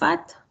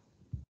wegvat.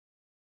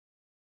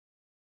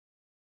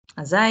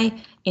 As hy,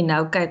 en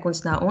nou kyk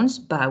ons na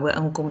ons behoue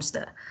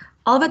inkomste.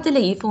 Al wat hulle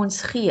hier vir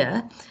ons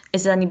gee,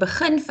 is dat aan die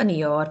begin van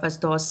die jaar was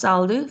daar 'n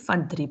saldo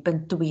van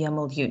 3,2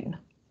 miljoen.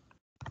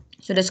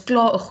 So dis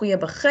klaar 'n goeie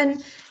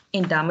begin,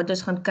 en dan moet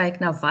ons gaan kyk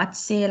na wat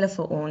sê hulle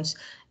vir ons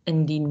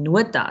in die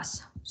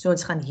notas. So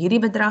ons gaan hierdie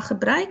bedrag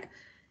gebruik,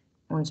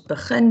 ons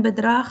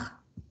beginbedrag,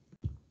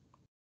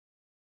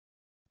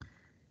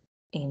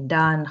 en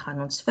dan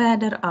gaan ons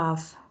verder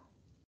af.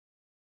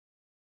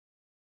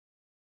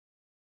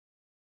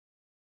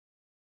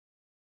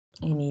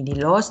 En hier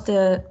die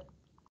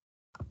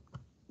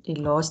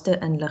laaste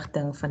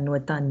inligting van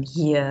nota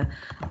J,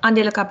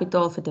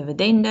 aandelekapitaal vir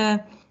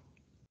dividende.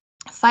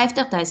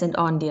 50,000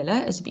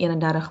 aandele is op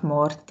 31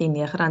 Maart teen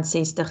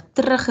R9,60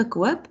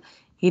 teruggekoop.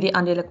 Hierdie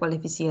aandele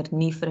kwalifiseer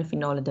nie vir 'n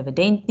finale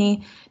dividend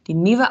nie. Die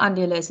nuwe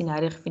aandele is in die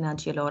huidige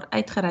finansiële jaar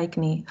uitgereik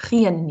nie,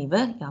 geen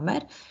nuwe,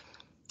 jammer.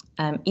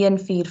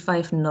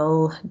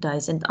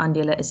 1,450,000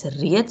 aandele is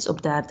reeds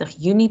op 30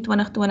 Junie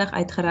 2020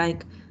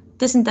 uitgereik.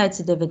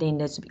 Tussentydse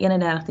dividende is op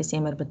 31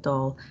 Desember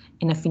betaal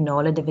en 'n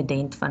finale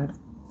dividend van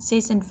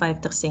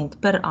 56 sent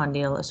per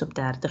aandeel is op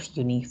 30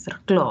 Junie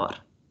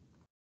verklaar.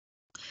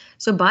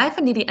 So baie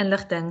van hierdie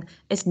inligting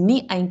is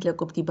nie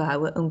eintlik op die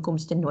behoue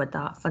inkomste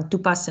nota van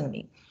toepassing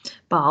nie,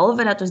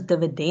 behalwe dat ons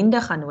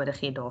dividende gaan nodig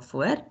hê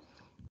daarvoor,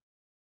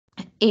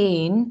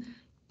 en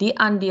die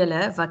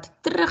aandele wat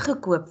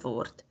teruggekoop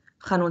word,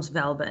 gaan ons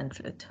wel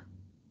beïnvloed.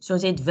 So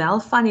ons het wel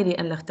van hierdie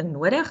inligting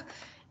nodig,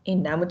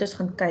 en nou moet ons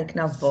gaan kyk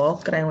na waar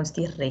kry ons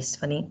die res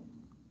van die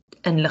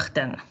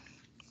inligting.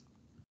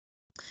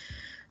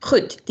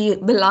 Goed, die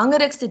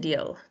belangrikste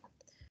deel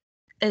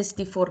is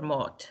die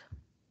formaat.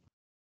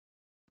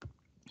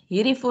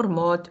 Hierdie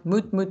formaat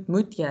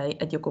moet jy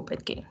uit jou kop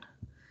uitken.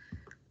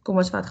 Kom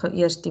ons vat gou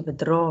eers die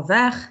bedrag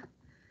weg,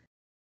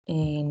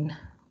 en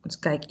ons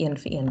kyk een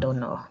vir een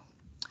daarna.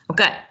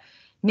 OK,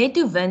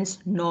 netto wins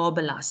na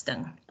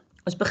belasting.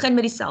 Ons begin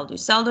met die saldo.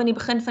 Saldo in die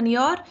begin van die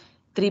jaar,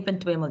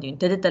 3,2 miljoen.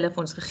 Dit het hulle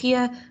vir ons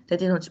gegee, dit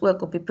het ons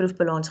ook op die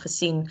proefbalans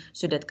gesien,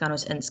 so dit kan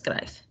ons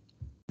inskryf.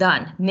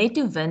 Dan,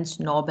 netto wins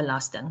na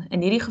belasting.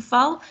 In hierdie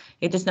geval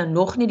het ons nou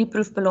nog nie die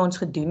proefbalans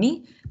gedoen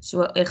nie,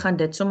 so ek gaan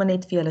dit sommer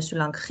net vir julle so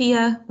lank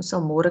gee. Ons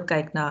sal môre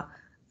kyk na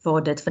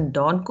waar dit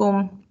vandaan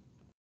kom.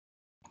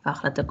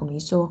 Wag, laat ek hom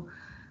hierso,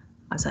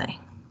 as hy.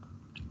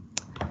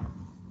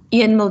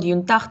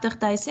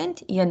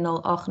 1,080,000,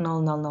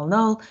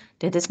 1,080,000,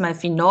 dit is my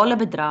finale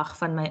bedrag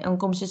van my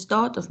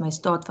inkomstestaat of my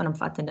staat van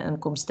omvattende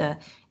inkomste,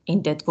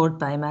 en dit word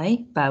by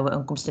my behoue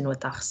inkomste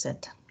nota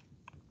gesit.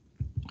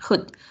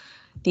 Goed,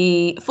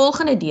 die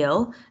volgende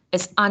deel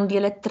is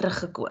aandele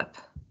teruggekoop.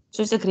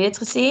 Soos ek reeds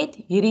gesê het,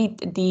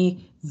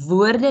 die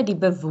woorde, die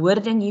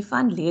bewoording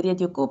hiervan, leer jy uit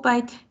jou kop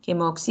uit, jy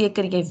maak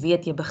seker jy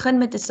weet, jy begin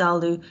met 'n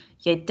saldo,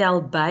 jy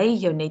tel by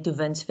jou netto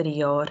wins vir die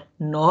jaar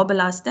na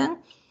belasting,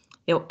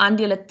 jou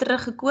aandele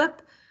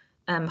teruggekoop,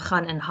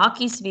 gaan in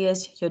hakkies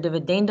wees, jou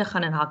dividende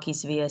gaan in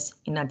hakkies wees,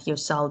 en dan jou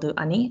saldo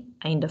aan die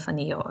einde van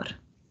die jaar.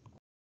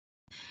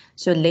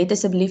 So let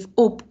asseblief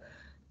op,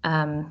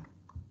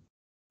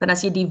 want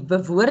as jy die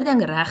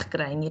bewoording reg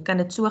kry, en jy kan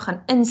dit so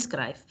gaan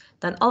inskryf,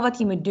 dan al wat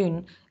jy moet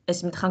doen,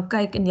 is met gaan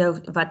kyk in jou,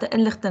 wat 'n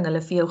inligting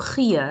hulle vir jou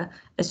gee,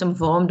 is om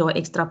waar om daai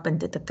ekstra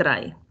punte te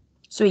kry.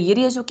 So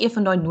hierdie is ook een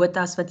van daai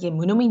notas wat jy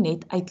moet hom nie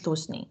net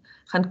uitlos nie.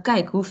 Gaan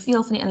kyk,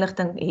 hoeveel van die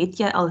inligting het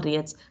jy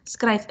alreeds,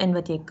 skryf in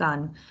wat jy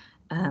kan,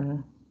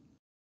 en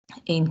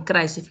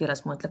kry soveel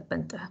as moontlik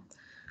punte.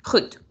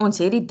 Goed, ons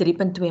het die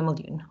 3,2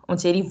 miljoen.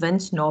 Ons het die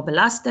wins na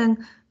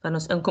belasting, van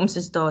ons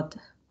inkomstestaat,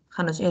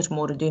 gaan ons eers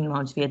môre doen, maar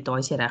ons weet, daai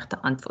is die regte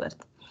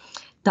antwoord.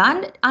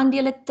 Dan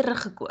aandele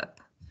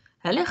teruggekoop.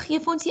 Hulle gee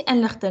vir ons die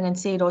inligting en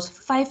sê daar's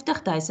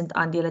 50,000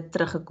 aandele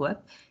teruggekoop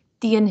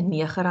teen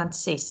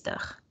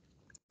R9,60.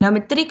 Nou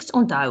matrieks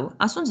onthou,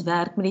 as ons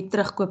werk met die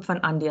terugkoop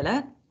van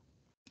aandele,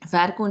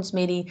 werk ons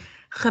met die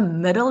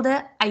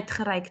gemiddelde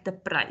uitgereikte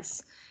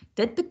prys.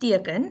 Dit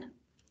beteken,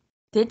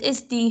 dit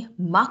is die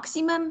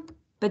maksimum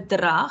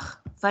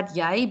bedrag wat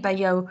jy by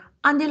jou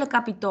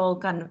aandelekapitaal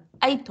kan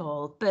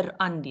uithaal per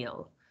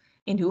aandeel.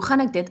 En hoe gaan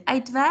ek dit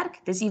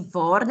uitwerk? Dis die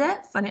waarde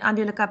van die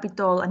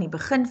aandelekapitaal aan die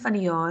begin van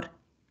die jaar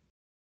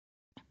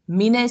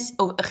minus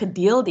of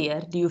gedeel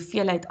deur die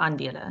hoeveelheid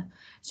aandele.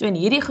 So in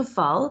hierdie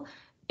geval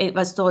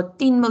was daar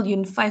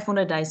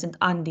 10,500,000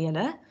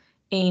 aandele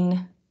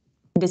en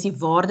dis die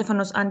waarde van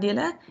ons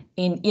aandele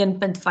en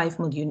 1,5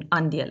 miljoen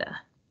aandele.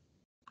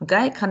 OK,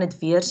 ek gaan dit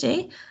weer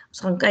sê. Ons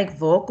gaan kyk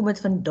waar kom dit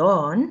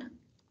vandaan.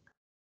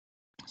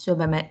 So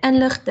by my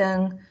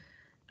inligting,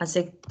 as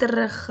ek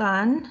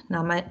teruggaan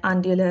na my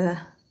aandele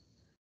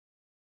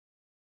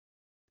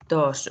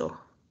daarso.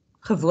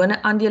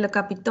 Gewone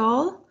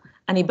aandelekapitaal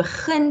aan die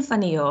begin van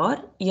die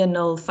jaar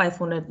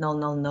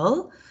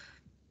 1,0500,000.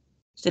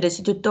 So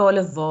dis die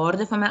totale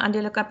waarde van my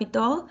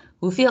aandelekapitaal.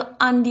 Hoeveel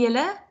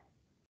aandele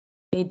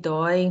het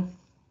daai,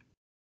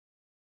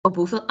 op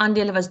hoeveel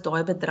aandele was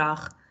daai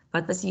bedrag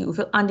Wat was die,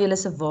 hoeveel aandele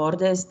se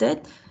waarde is dit?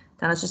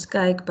 Dan as ons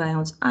kyk by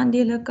ons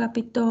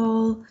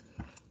aandelekapitaal,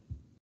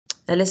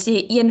 hulle sê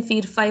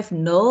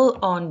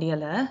 1450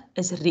 aandele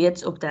is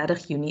reeds op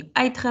 30 Junie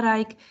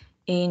uitgereik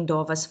en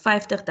daar was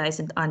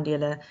 50.000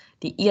 aandele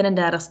die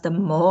 31ste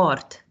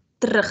Maart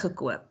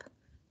teruggekoop.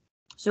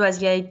 So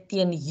as jy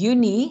teen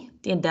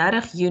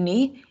 30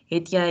 Junie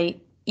het jy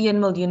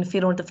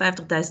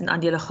 1.450.000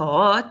 aandele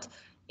gehad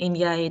en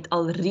jy het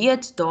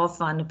alreeds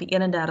daarvan op die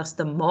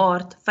 31ste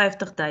Maart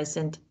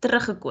 50.000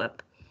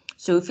 teruggekoop.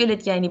 So hoeveel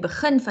het jy in die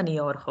begin van die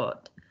jaar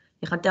gehad?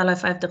 Jy gaan tel hy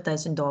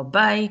 50.000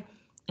 daarby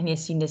en jy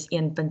sien dis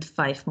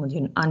 1.5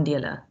 miljoen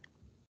aandele.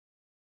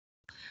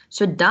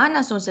 So dan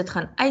as ons dit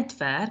gaan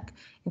uitwerk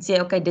en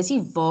sê, okay, dis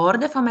die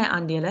waarde van my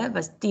aandele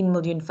was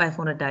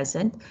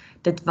 10.500.000,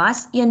 dit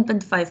was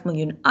 1.5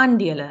 miljoen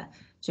aandele,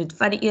 so het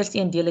vat die eerste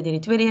een dele deur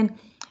die tweede een,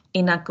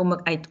 en dan kom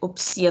ek uit op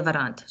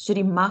R7. So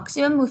die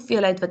maksimum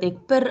hoeveelheid wat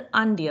ek per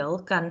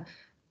aandeel kan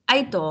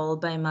uithaal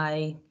by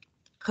my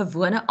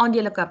gewone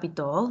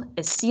aandelekapitaal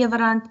is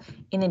R7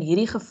 en in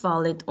hierdie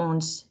geval het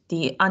ons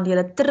die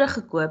aandele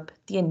teruggekoop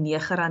teen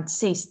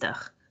R9.60.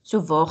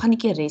 So waar gaan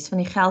ek die res van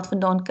die geld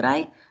vandaan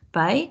kry?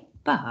 By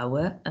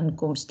behoue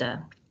inkomste.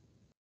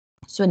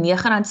 So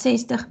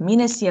R9.60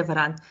 minus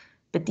R7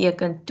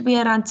 beteken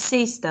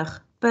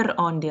R2.60 per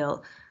aandeel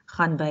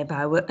gaan by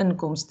behoue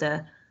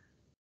inkomste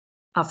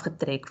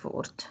afgetrek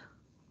word.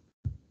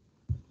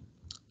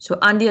 So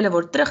aandele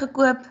word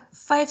teruggekoop,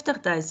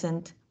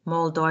 50.000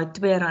 maal daai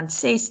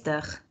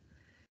R2.60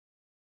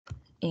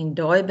 en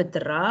daai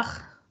bedrag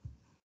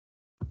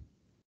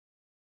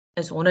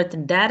is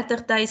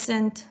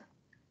 130.000.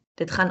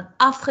 Dit gaan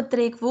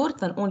afgetrek word,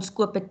 want ons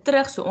koop dit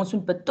terug, so ons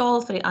moet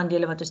betaal vir die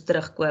aandele wat ons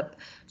terugkoop,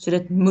 so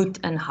dit moet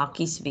in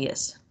hakkies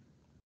wees.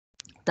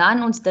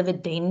 Dan ons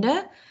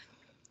dividende,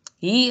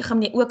 hier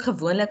gaan jy ook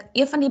gewoonlik,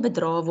 een van die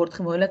bedrae word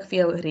gewoonlik vir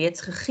jou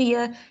reeds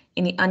gegee,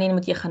 en die ander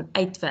moet jy gaan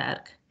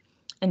uitwerk.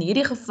 In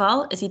hierdie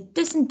geval is die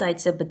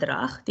tussentydse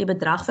bedrag, die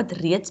bedrag wat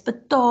reeds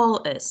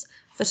betaal is,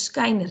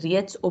 verskyn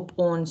reeds op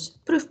ons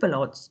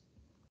proefbalans.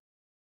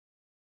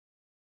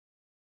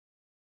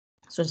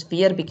 So ons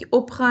weer bietjie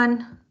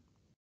opgaan,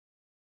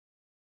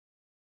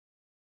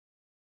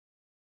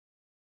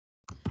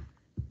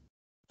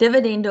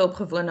 dividende op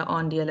gewone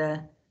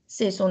aandele 675.000.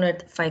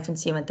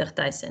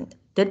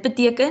 Dit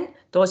beteken,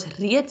 daar is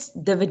reeds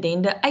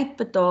dividende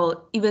uitbetaal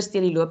iewers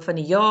deur die loop van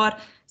die jaar,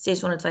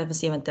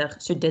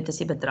 675, so dit is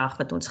die bedrag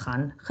wat ons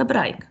gaan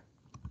gebruik.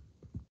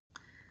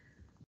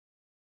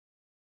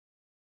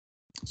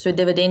 So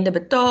dividende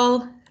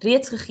betaal,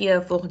 reeds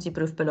gegee volgens die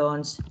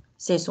proefbalans,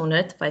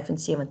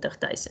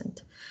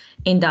 675.000.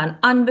 En dan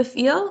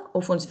aanbeveel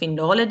of ons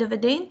finale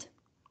dividend,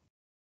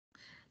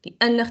 die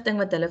inligting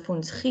wat hulle vir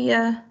ons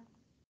gee,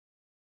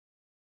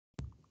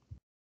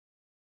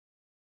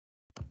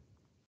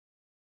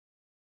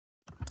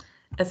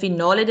 'n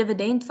finale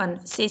dividend van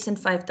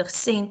 56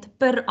 sent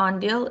per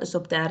aandeel is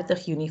op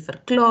 30 Junie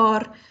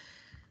verklaar.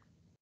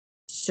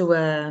 So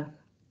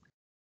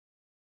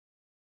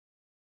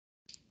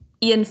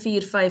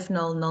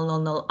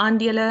 1450000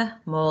 aandele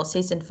maal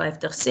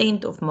 56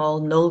 sent of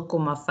maal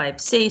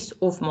 0,56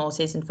 of maal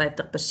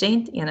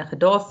 56%, enige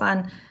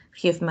daarvan,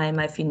 geef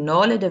my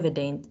finale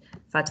dividend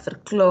wat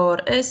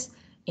verklaar is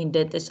en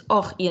dit is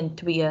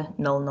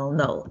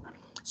 812000.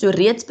 So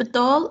reeds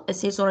betaal is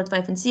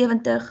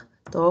 675,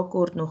 daar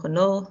kort nog 'n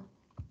 0.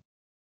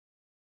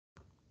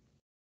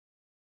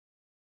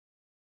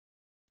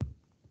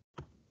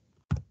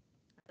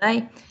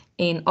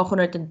 En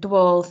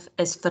 812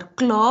 is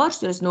verklaar,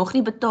 so is nog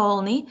nie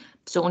betaal nie,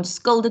 so ons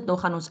skuld dit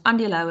nog aan ons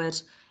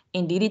aandeelhouers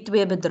en hierdie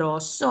twee bedrae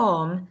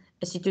saam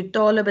is die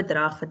totale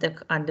bedrag wat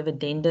ek aan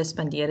dividende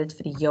spandeer het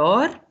vir die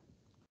jaar.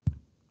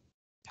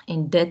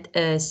 En dit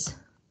is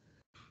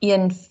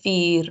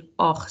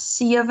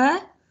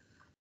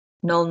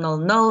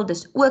 1487000,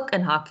 dis ook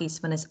in hakkies,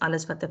 want is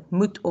alles wat ek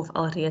moet of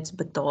alreeds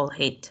betaal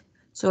het.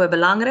 So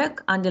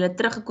belangrik, aandele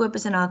teruggekoop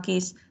is in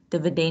hakkies,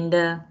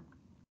 dividende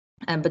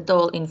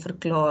betaal en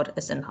verklaar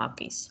is in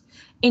hakkies.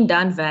 En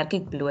dan werk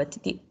ek bloot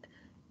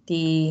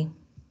die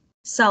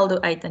saldo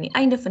uit aan die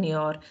einde van die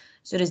jaar,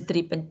 so dis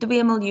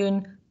 3.2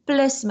 miljoen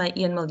plus my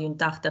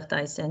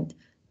 1.080.000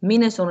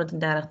 minus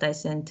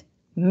 130.000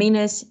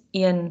 minus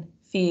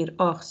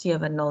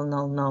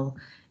 1487000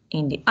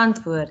 en die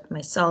antwoord,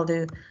 my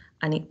saldo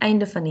aan die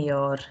einde van die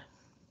jaar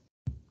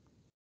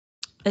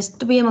is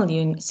 2.663.000.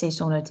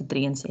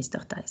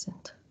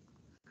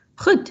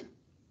 Goed.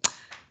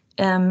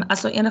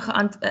 As daar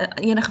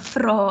enige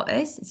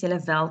vrae is julle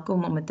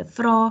welkom om dit te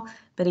vra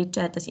by die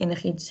chat as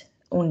enigiets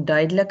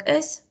onduidelik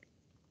is.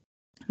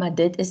 Maar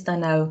dit is dan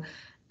nou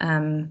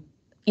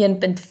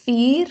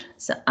 1.4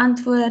 se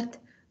antwoord,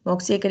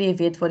 maak seker jy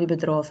weet waar die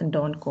bedrag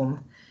vandaan kom.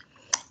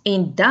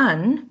 En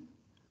dan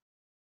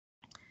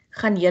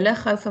gaan julle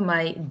gou vir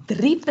my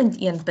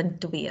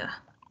 3.1.2.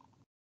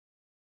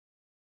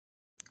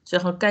 So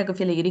ek gaan kyk of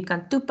julle hierdie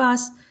kan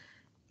toepas.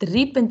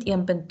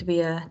 3.1.2,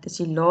 dis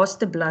die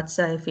laaste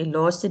bladsy of die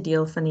laaste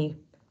deel van die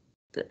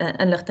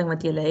inligting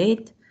wat julle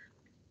het.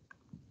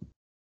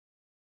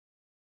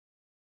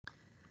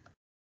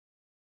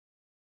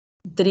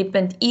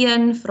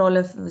 3.1 vra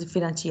hulle die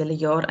finansiële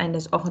jaar einde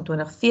is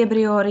 28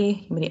 Februarie,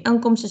 jy moet die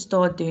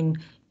inkomstestaat doen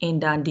en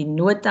dan die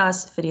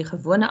notas vir die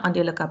gewone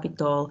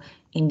aandelekapitaal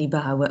en die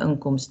behoue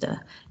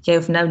inkomste. Jy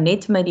hoef nou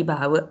net vir my die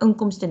behoue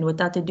inkomste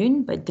nota te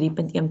doen by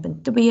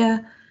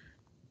 3.1.2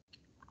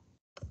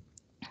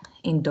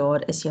 en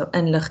daar is jou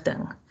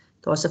inligting.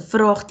 Daar's 'n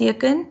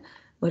vraagteken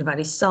oor wat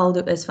die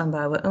saldo is van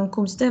behoue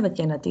inkomste wat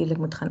jy natuurlik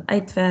moet gaan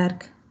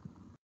uitwerk.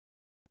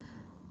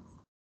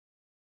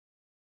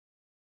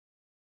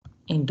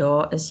 En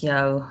daar is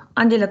jou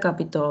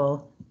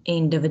aandelekapitaal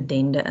en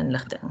dividende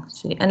inligting.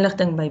 So die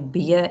inligting by B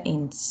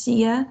en C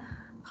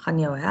gaan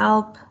jou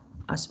help,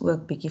 as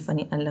ook bietjie van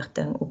die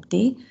inligting op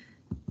die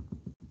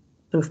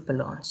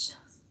proefbalans.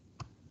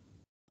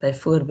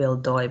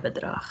 Byvoorbeeld daai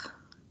bedrag.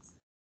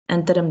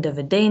 Interim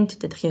dividend,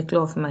 dit gee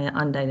klaar vir my 'n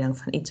aanduiding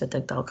van iets wat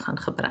ek dalk gaan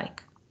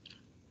gebruik.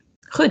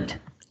 Goed,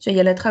 so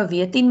julle het gou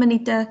weer 10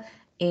 minute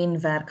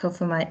en werk gou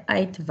vir my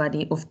uit wat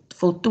of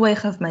voltooi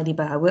gou vir my die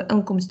behoue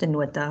inkomste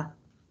nota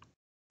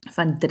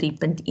van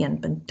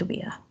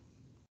 3.1.2.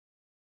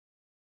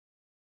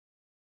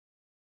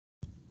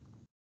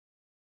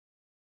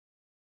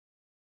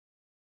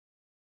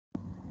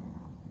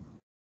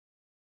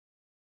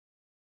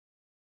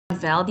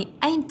 Wel die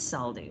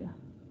eindsaldo.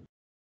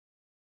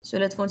 So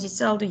dit vir ons die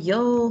saldo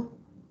heel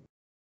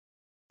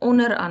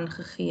onderaan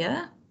gegee.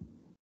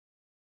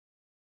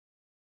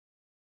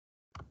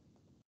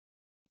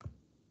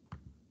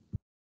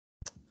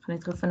 Ek gaan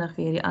net gou vinnig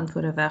weer die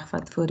antwoorde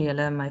wegvat voor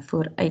julle my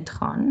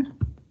vooruitgaan.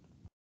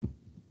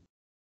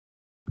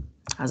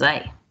 As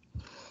hy.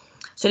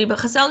 So die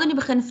geselde in die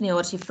begin van die jaar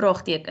is die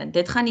vraagteken.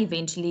 Dit gaan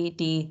eventually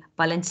die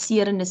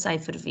balanserende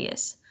syfer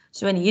wees.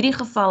 So in hierdie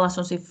geval as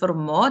ons die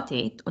formaat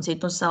het, ons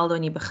het ons saldo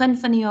in die begin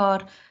van die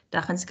jaar,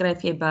 dan gaan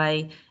skryf jy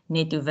by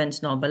netto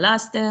wins na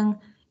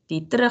belasting,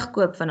 die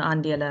terugkoop van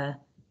aandele,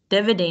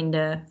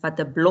 dividende wat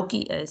 'n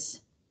blokkie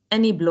is.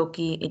 In die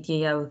blokkie het jy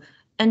jou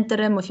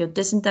interim of jou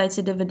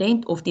tussentydse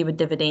dividend of die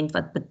dividend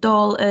wat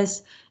betaal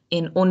is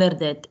en onder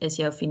dit is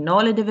jou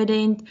finale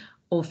dividend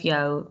of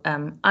jou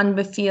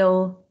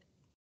aanbeveel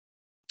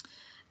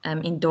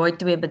en daai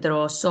twee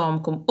bedrae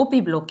saamkom op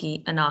die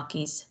blokkie in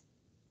hakkies,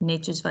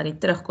 net soos wat die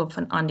terugkoop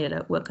van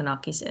aandele ook in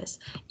hakkies is.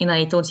 En dan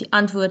het ons die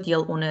antwoord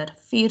heel onder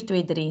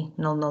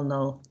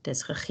 423000,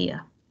 dis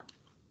gegee.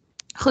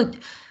 Goed,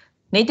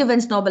 netto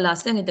wins na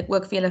belasting het ek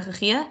ook vir julle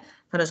gegee,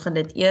 want ons gaan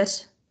dit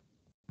eers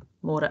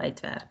môre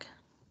uitwerk.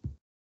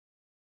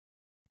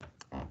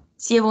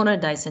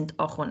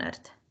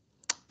 700.800.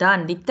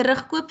 Dan die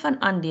terugkoop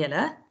van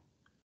aandele.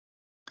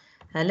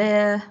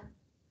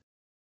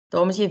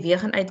 Daar moet jy weer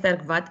gaan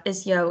uitwerk wat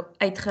is jou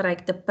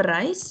uitgereikte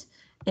prys.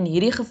 In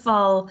hierdie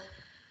geval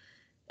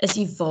is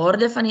die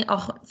waarde van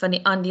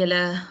die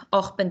aandele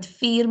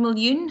 8.4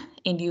 miljoen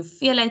en die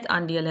hoeveelheid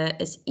aandele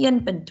is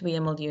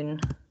 1.2 miljoen.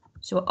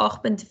 So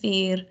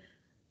 8.4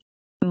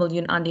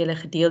 miljoen aandele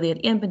gedeel deur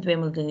 1.2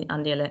 miljoen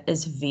aandele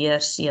is weer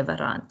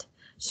R7.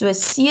 So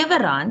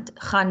R7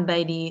 gaan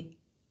by die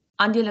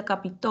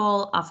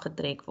aandelekapitaal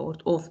afgetrek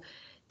word of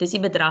dis die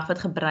bedrag wat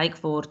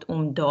gebruik word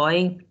om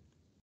daai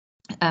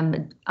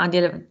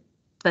aandele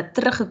wat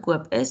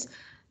teruggekoop is,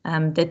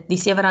 die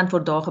R7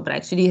 word daar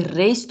gebruik. So die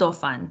res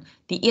daarvan,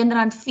 die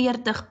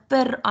R1.40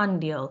 per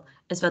aandeel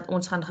is wat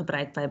ons gaan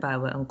gebruik by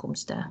behoue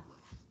inkomste.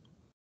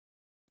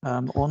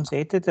 Ons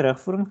het 'n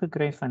terugvoering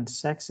gekry van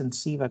Sax &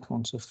 C wat vir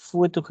ons 'n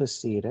foto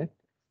gestuur het.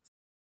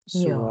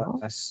 So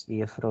as die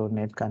juffrou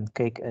net kan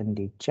kyk in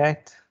die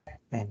chat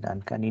en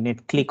dan kan jy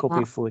net klik op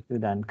die foto,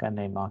 dan kan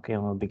hy maak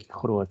hom 'n bietjie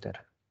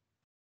groter.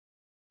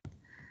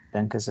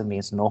 Dink as 'n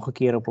mens nog 'n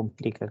keer op hom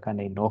klik, kan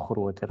hy nog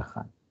groter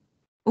gaan.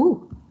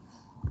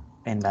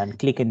 En dan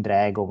klik en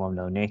drag om hom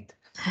nou net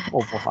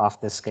op of af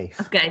te skuif.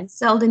 Okay,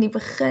 dieselfde in die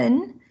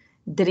begin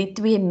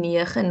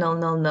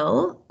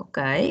 329000.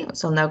 Okay, ons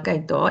sal nou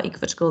kyk daar, ek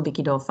verskil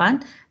bietjie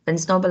daarvan.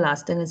 Wins na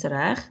belasting is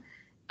reg.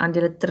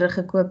 Aandele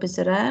teruggekoop is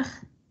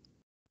reg.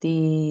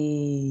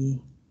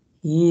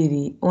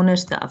 Hierdie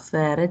onderste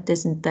affære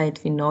tussentyd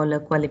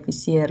finale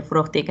kwalifiseer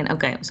vraagteken.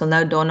 Okay, ons sal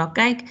nou daarna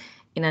kyk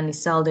en dan die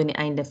saldo aan die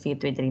einde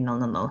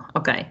 423000.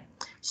 Okay.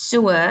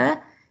 So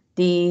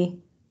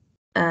die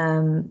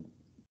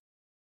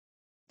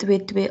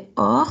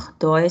 228,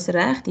 daai is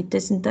reg, die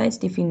tussentyds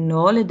die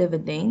finale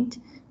dividend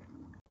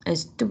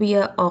is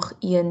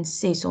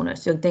 281600.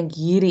 So ek dink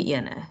hierdie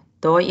ene,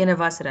 daai ene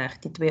was reg,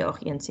 die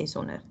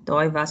 281600.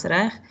 Daai was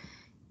reg.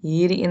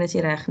 Hierdie ene is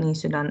nie reg nie,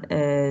 so dan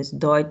is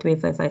daai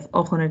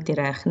 255800 nie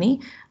reg nie.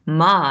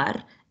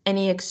 Maar in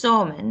die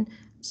eksamen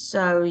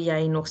sou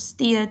jy nog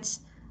steeds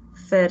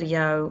vir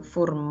jou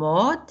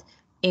formaat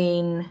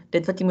en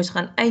dit wat jy moes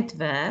gaan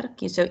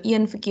uitwerk, jy sou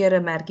een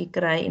verkeerde merkie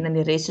kry en dan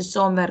die res is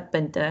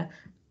saamwerkpunte,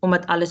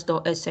 omdat alles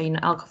daar is, sou jy in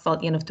elk geval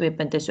 1 of 2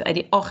 punte, so uit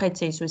die 8 uit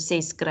sê so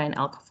 6 kry in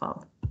elk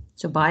geval.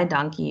 So baie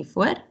dankie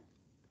hiervoor.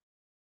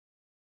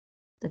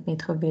 Dat ek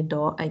net gou weer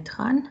daar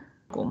uitgaan.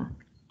 Kom.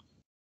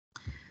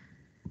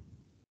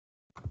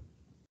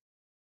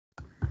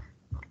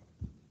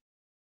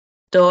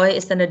 Daai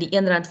is dan nou die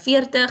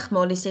R1.40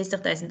 maal die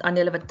 60000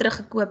 aandele wat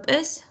teruggekoop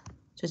is.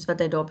 soos wat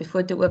hy daar op die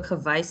foto ook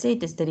gewys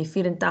het, is dit die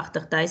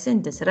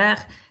 84.000, dis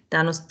reg.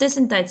 Dan ons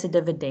tussentydse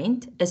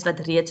dividend is wat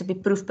reeds op die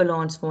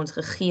proefbalans vir ons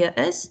gegee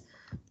is.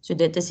 So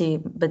dit is die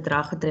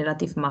bedrag wat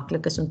relatief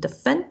maklik is om te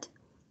vind.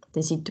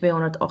 Dis die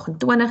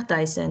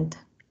 228.000.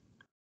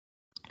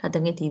 Laat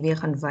ek net hier weer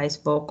gaan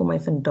wys waar kom hy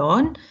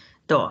vandaan.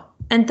 Daar,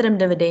 interim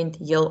dividend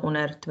heel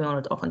onder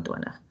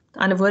 228.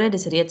 Met ander woorde,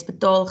 dis reeds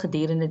betaal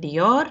gedurende die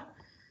jaar.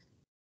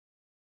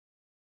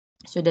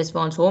 So dis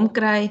waar ons hom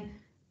kry,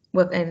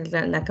 ook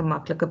eintlik 'n lekker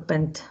maklike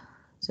punt,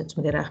 sit ons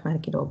met die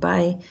regmerkie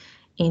daarby,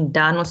 en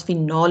dan ons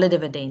finale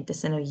dividend,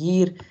 is nou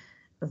hier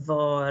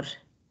waar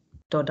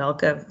daar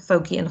dalk 'n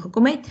foutjie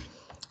ingekom het.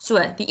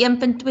 So, die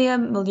 1.2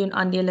 miljoen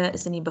aandele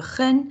is in die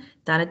begin,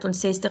 dan het ons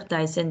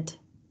 60.000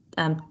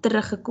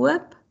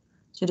 teruggekoop,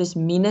 so dis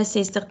minus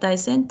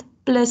 60.000,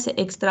 plus 'n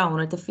extra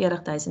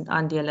 140.000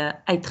 aandele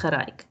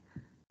uitgereik.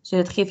 So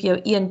dit gee vir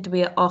jou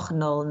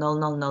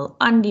 1280000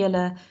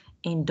 aandele,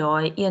 en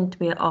daai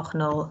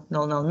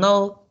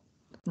 1280000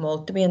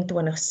 maal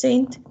 22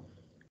 sent.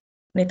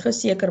 Net gou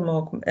seker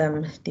maak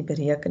die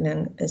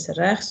berekening is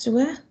reg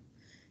so.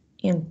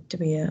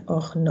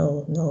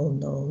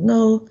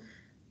 1280000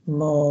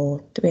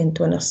 maal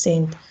 22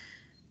 sent.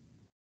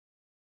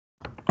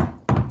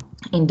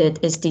 En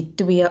dit is die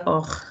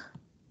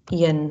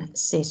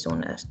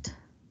 281.600.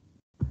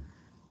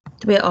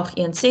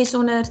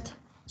 281.600.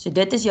 So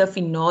dit is jou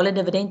finale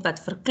dividend wat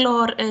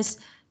verklaar is.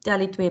 Tel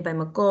die twee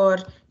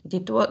bymekaar.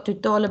 Die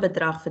totale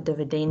bedrag vir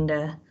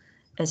dividende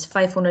is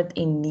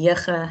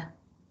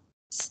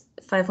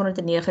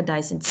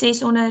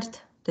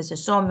 509.600. Dis 'n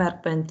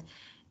saamwerkpunt,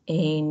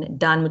 en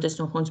dan moet ons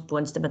nog ons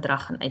boonste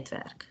bedrag gaan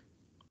uitwerk.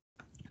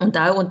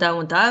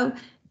 Onthou,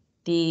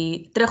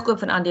 die terugkoop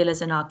van aandele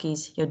is in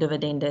hakkies, jou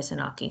dividende is in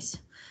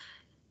hakkies.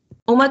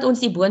 Omdat ons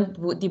die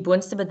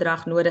boonste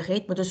bedrag nodig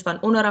het, moet ons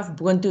van onderaf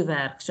boontoe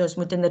werk. So ons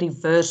moet in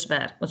reverse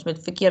werk. Ons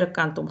moet verkeerde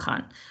kant om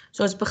gaan.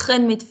 So ons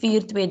begin met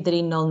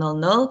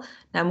 423.000.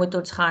 Nou moet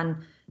ons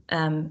gaan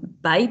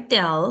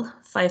bytel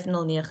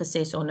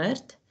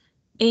 509.600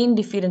 en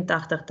die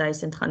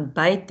 84.000 gaan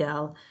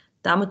bytel.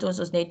 Dan moet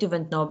ons netto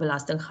wind na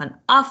belasting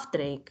gaan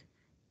aftrek,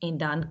 en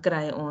dan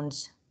kry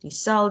ons die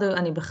saldo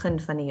aan die begin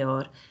van die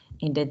jaar,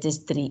 en dit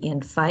is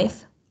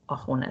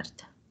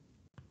 315.800.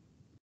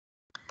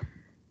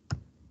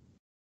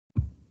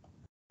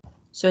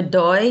 So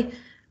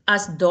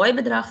as daai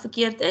bedrag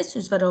verkeerd is,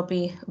 soos wat daar op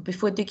die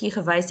fotootjie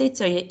gewys het,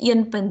 sou jy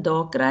 1 punt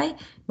daar kry,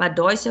 maar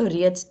daai sou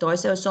 'n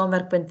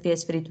saamwerkpunt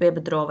wees vir die twee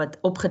bedrae wat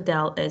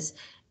opgetel is,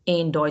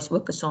 en daai is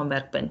ook 'n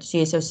saamwerkpunt. So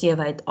jy sou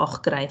 7 uit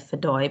 8 kry vir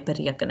daai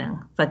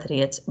berekening, wat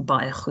reeds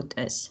baie goed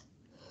is.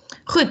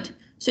 Goed,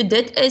 so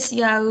dit is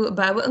jou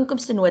behoue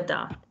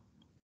inkomstenota.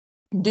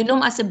 Doen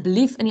hom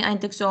asseblief in die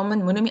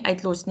eindeksamen, moenie hom nie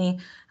uitlos nie.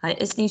 Hy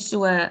is nie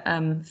so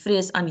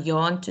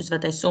vreesaanjaend soos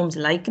wat hy soms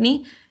lyk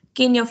nie.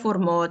 Ken jou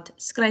formaat,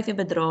 skryf jy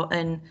bedrae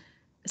in,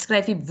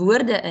 skryf jy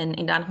woorde in,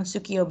 en dan gaan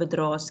soek jy jou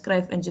bedrae,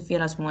 skryf in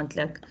soveel as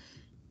moontlik,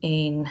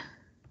 en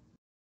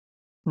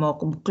maak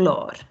hom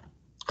klaar.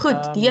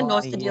 Goed, die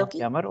laaste deeltjie.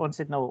 Jammer, ons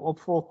het nou 'n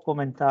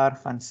opvolgkommentaar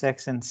van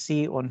Section C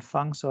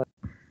ontvang, so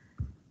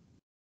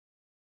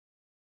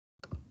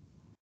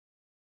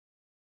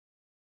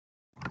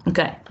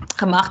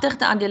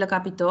Gemagtigde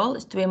aandelekapitaal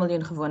is 2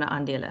 miljoen gewone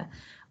aandele.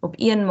 Op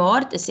 1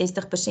 Maart is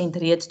 60%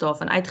 reeds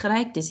daarvan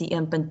uitgereik, dis die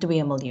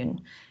 1.2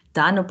 miljoen.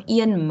 Dan op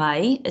 1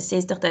 Mei is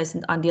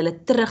 60.000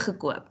 aandele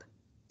teruggekoop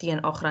teen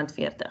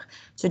R8.40.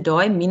 So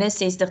daai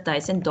minus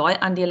 60.000, daai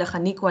aandele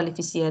gaan nie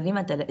kwalifiseer nie,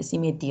 want hulle is nie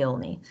meer deel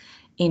nie.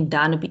 En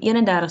dan op die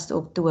 31ste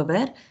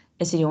Oktober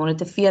is die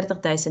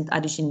 140.000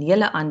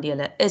 addisionele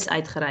aandele is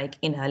uitgereik,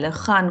 en hulle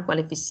gaan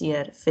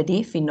kwalifiseer vir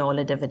die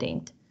finale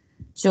dividend.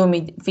 So om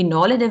die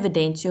finale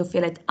dividend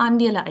soveel uit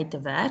aandele uit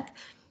te werk,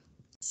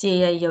 sê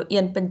jy jou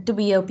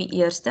 1.2 op die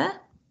eerste,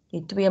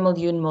 die 2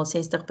 miljoen maal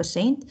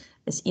 60%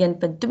 is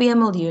 1.2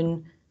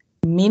 miljoen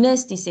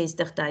minus die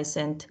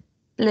 60.000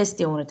 plus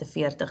die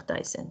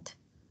 140.000.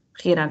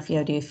 Gee dan vir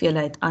jou die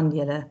hoeveelheid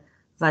aandele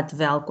wat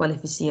wel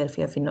kwalifiseer vir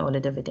jou finale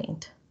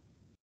dividend.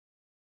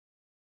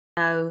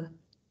 Nou,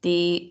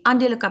 die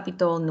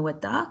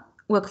aandelekapitaalnota,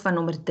 ook van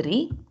nommer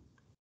 3,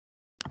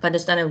 wat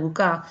is dan 'n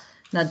hoeka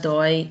na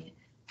daai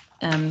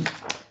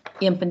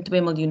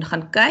 1.2 miljoen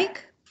gaan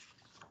kyk.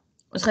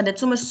 Ons gaan dit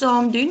sommer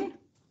saam doen.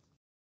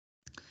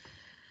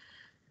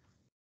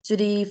 So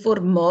die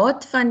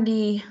formaat van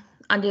die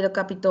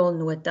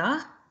aandelekapitaalnota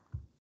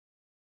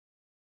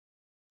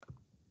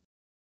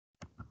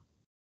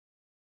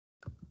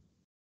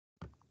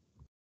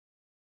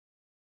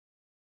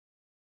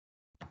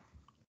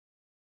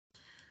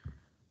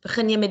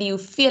begin jy met die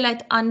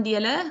hoeveelheid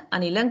aandele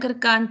aan die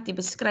linkerkant, die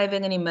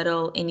beskrywing in die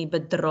middel en die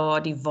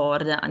bedrag, die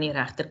waarde aan die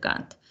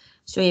regterkant.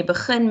 So jy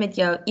begin met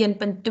jou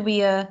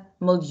 1.2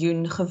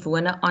 miljoen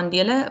gewone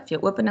aandele, of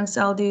jou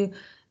openingssaldo,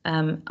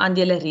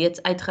 aandele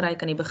reeds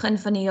uitgereik aan die begin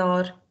van die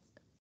jaar,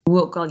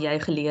 hoe ook al jy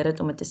geleer het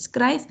om dit te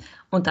skryf.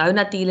 Onthou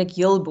natuurlik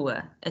heel bo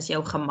is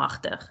jou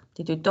gemagtig.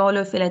 Die totale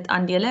hoeveelheid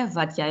aandele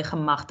wat jy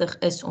gemagtig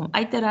is om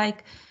uit te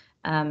reik,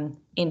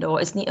 En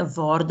daar is nie 'n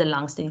waarde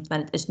langs dit,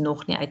 want dit is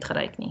nog nie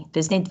uitgereik nie.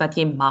 Dis net wat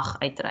jy mag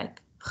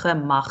uitreik,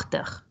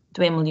 gemagtig,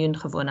 2 miljoen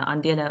gewone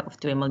aandele of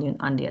 2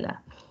 miljoen aandele.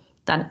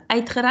 Dan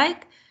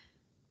uitgereik,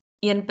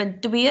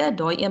 1.2,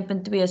 daai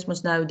 1.2 is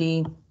mos nou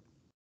die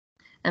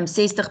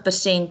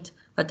 60%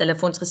 wat hulle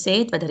vir ons gesê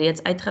het, wat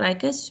reeds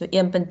uitgereik is, so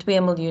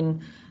 1.2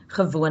 miljoen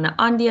gewone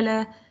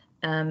aandele,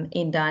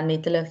 en dan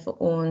het hulle vir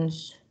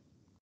ons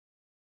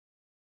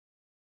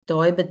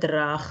daai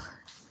bedrag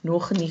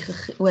nog nie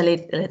gegee,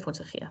 hulle het vir ons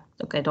gegee.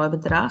 Okay, daai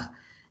bedrag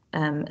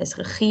is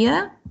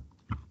gegee.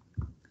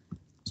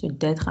 So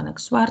dit gaan ek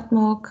swart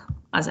maak,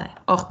 as hy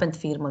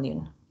 8.4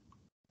 miljoen.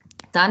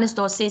 Dan is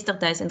daar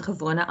 60.000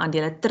 gewone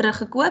aandele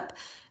teruggekoop.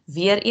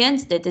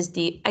 Weereens, dit is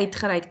die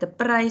uitgereikte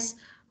prys.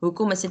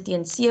 Hoekom is dit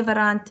teen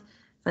R7?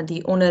 Want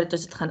hieronder het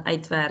ons dit gaan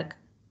uitwerk.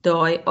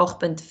 Daai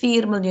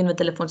 8.4 miljoen wat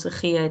hulle vir ons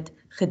gegee het,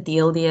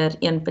 gedeel deur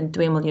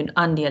 1.2 miljoen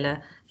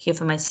aandele, gee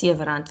vir my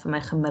R7 vir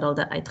my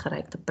gemiddelde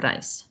uitgereikte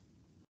prys.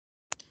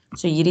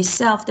 So hierdie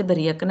selfde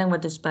berekening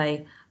wat ons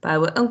by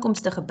behoue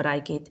inkomste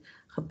gebruik het,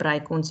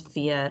 gebruik ons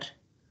weer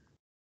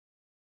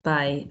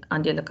by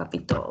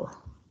aandelekapitaal.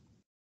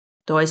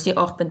 Daar is die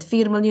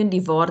 8.4 miljoen,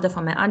 die waarde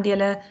van my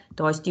aandele,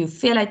 daar is die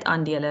hoeveelheid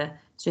aandele,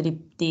 so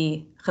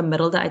die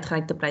gemiddelde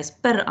uitgereikte prys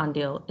per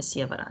aandeel is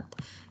R7.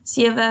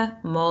 7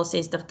 maal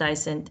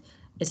 60.000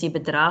 is die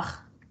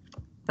bedrag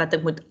wat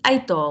ek moet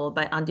uithaal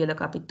by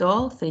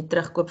aandelekapitaal vir die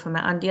terugkoop van my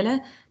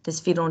aandele.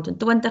 Dis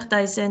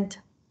 420.000.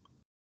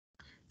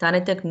 Dan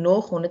het ek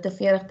nog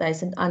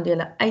 140.000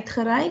 aandele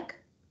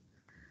uitgereik.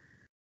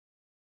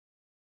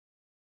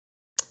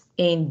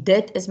 En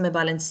dit is my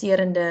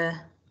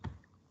balanserende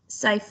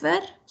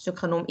syfer. So ek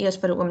gaan hom eers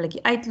vir 'n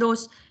oombliekie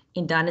uitlos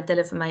en dan het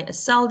hulle vir my 'n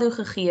saldo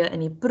gegee in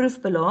die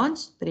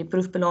proefbalans. By die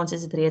proefbalans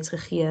is dit reeds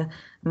gegee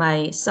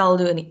my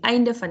saldo aan die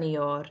einde van die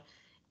jaar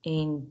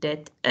en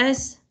dit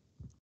is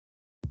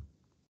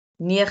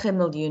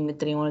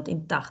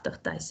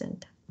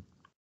 9.380.000.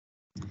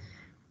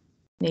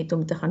 Net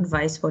om te gaan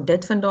wys waar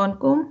dit vandaan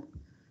kom.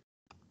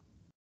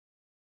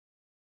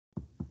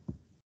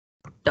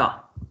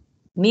 Daar.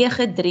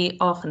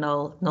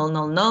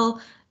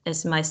 9380000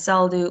 is my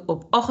saldo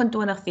op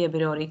 28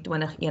 Februarie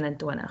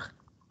 2021.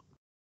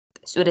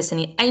 So dis aan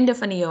die einde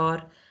van die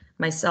jaar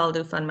my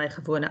saldo van my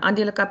gewone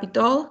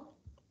aandelekapitaal.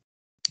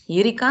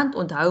 Hierdie kant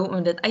onthou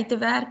om dit uit te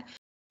werk.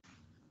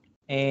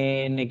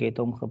 En ek het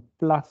hom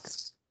geplak.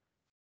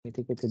 Weet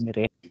ek het in die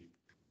reg.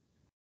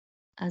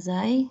 As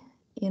hy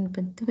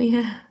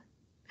 1.2.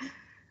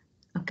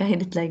 Okay,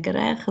 dit lyk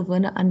reg.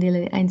 Gewone aandele,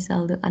 die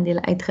eindsaldo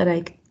aandele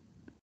uitgereik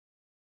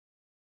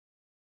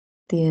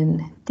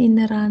teen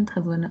R10,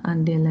 gewone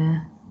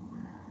aandele.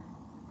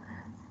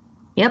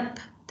 Jep,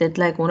 dit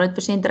lyk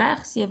 100%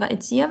 reg, 7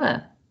 uit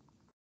 7.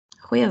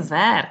 Goeie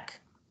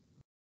werk.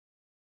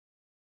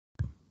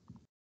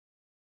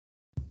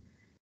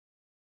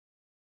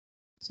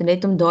 So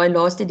net om daai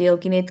laaste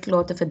deeltjie net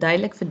klaar te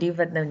verduidelik vir die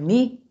wat nou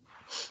nie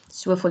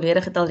so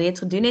volledig het al reeds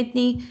gedoen het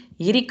nie.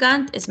 Hierdie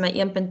kant is my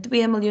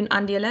 1.2 miljoen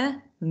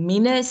aandele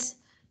minus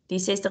die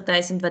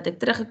 60.000 wat ek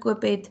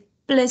teruggekoop het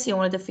plus die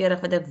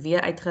 140 wat ek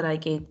weer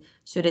uitgereik het.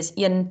 So dis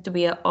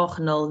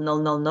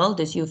 1280000,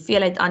 dis die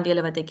hoeveelheid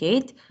aandele wat ek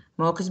het.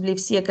 Maak asseblief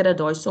seker dat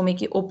daai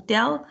sommetjie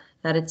optel,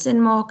 dat dit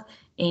sin maak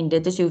en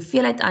dit is die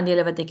hoeveelheid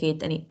aandele wat ek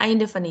het aan die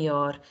einde van die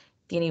jaar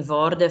teen die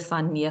waarde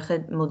van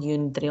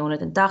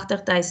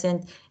 9.380.000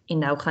 en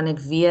nou gaan ek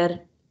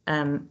weer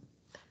van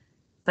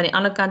die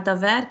ander kant af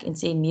werk en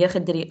sê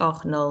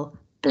 9380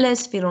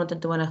 plus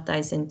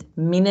 420.000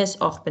 minus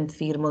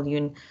 8.4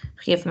 miljoen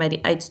gee vir my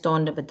die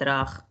uitstaande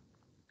bedrag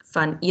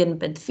van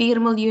 1.4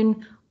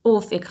 miljoen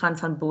of ek gaan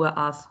van bo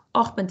af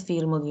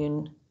 8.4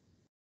 miljoen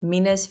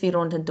minus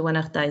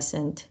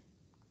 420.000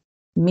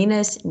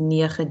 minus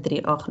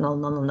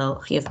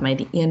 9380000 gee vir my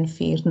die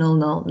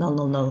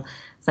 1400000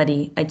 wat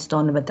die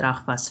uitstaande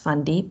bedrag was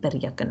van die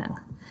berekening.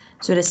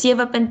 So dis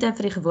 7 punte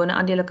vir die gewone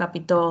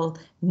aandelekapitaal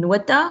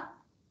nota.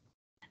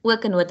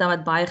 Ook 'n nota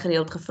wat baie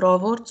gereeld gevra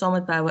word saam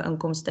met behoue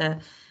inkomste.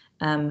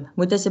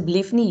 Moet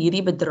asseblief nie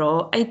hierdie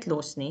bedrae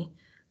uitlos nie.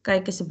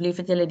 Kyk asseblief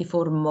dat julle die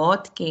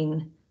formaat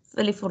ken,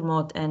 vul die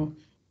formaat in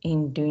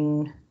en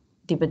doen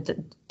die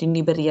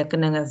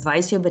berekeninge,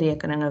 wys jou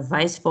berekeninge,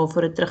 wys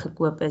waarvoor dit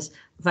teruggekoop is,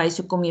 wys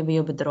hoe kom jy by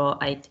jou bedrae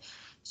uit,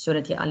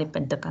 sodat jy al die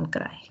punte kan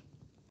kry.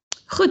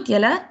 Goed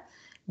julle,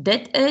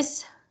 dit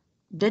is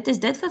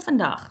dit vir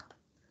vandag.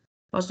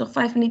 Was nog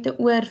 5 minute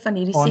oor van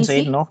hierdie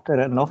sessie. Ons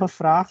het nog 'n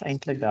vraag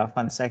eintlik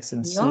daarvan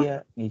Section C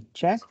in die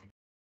chat.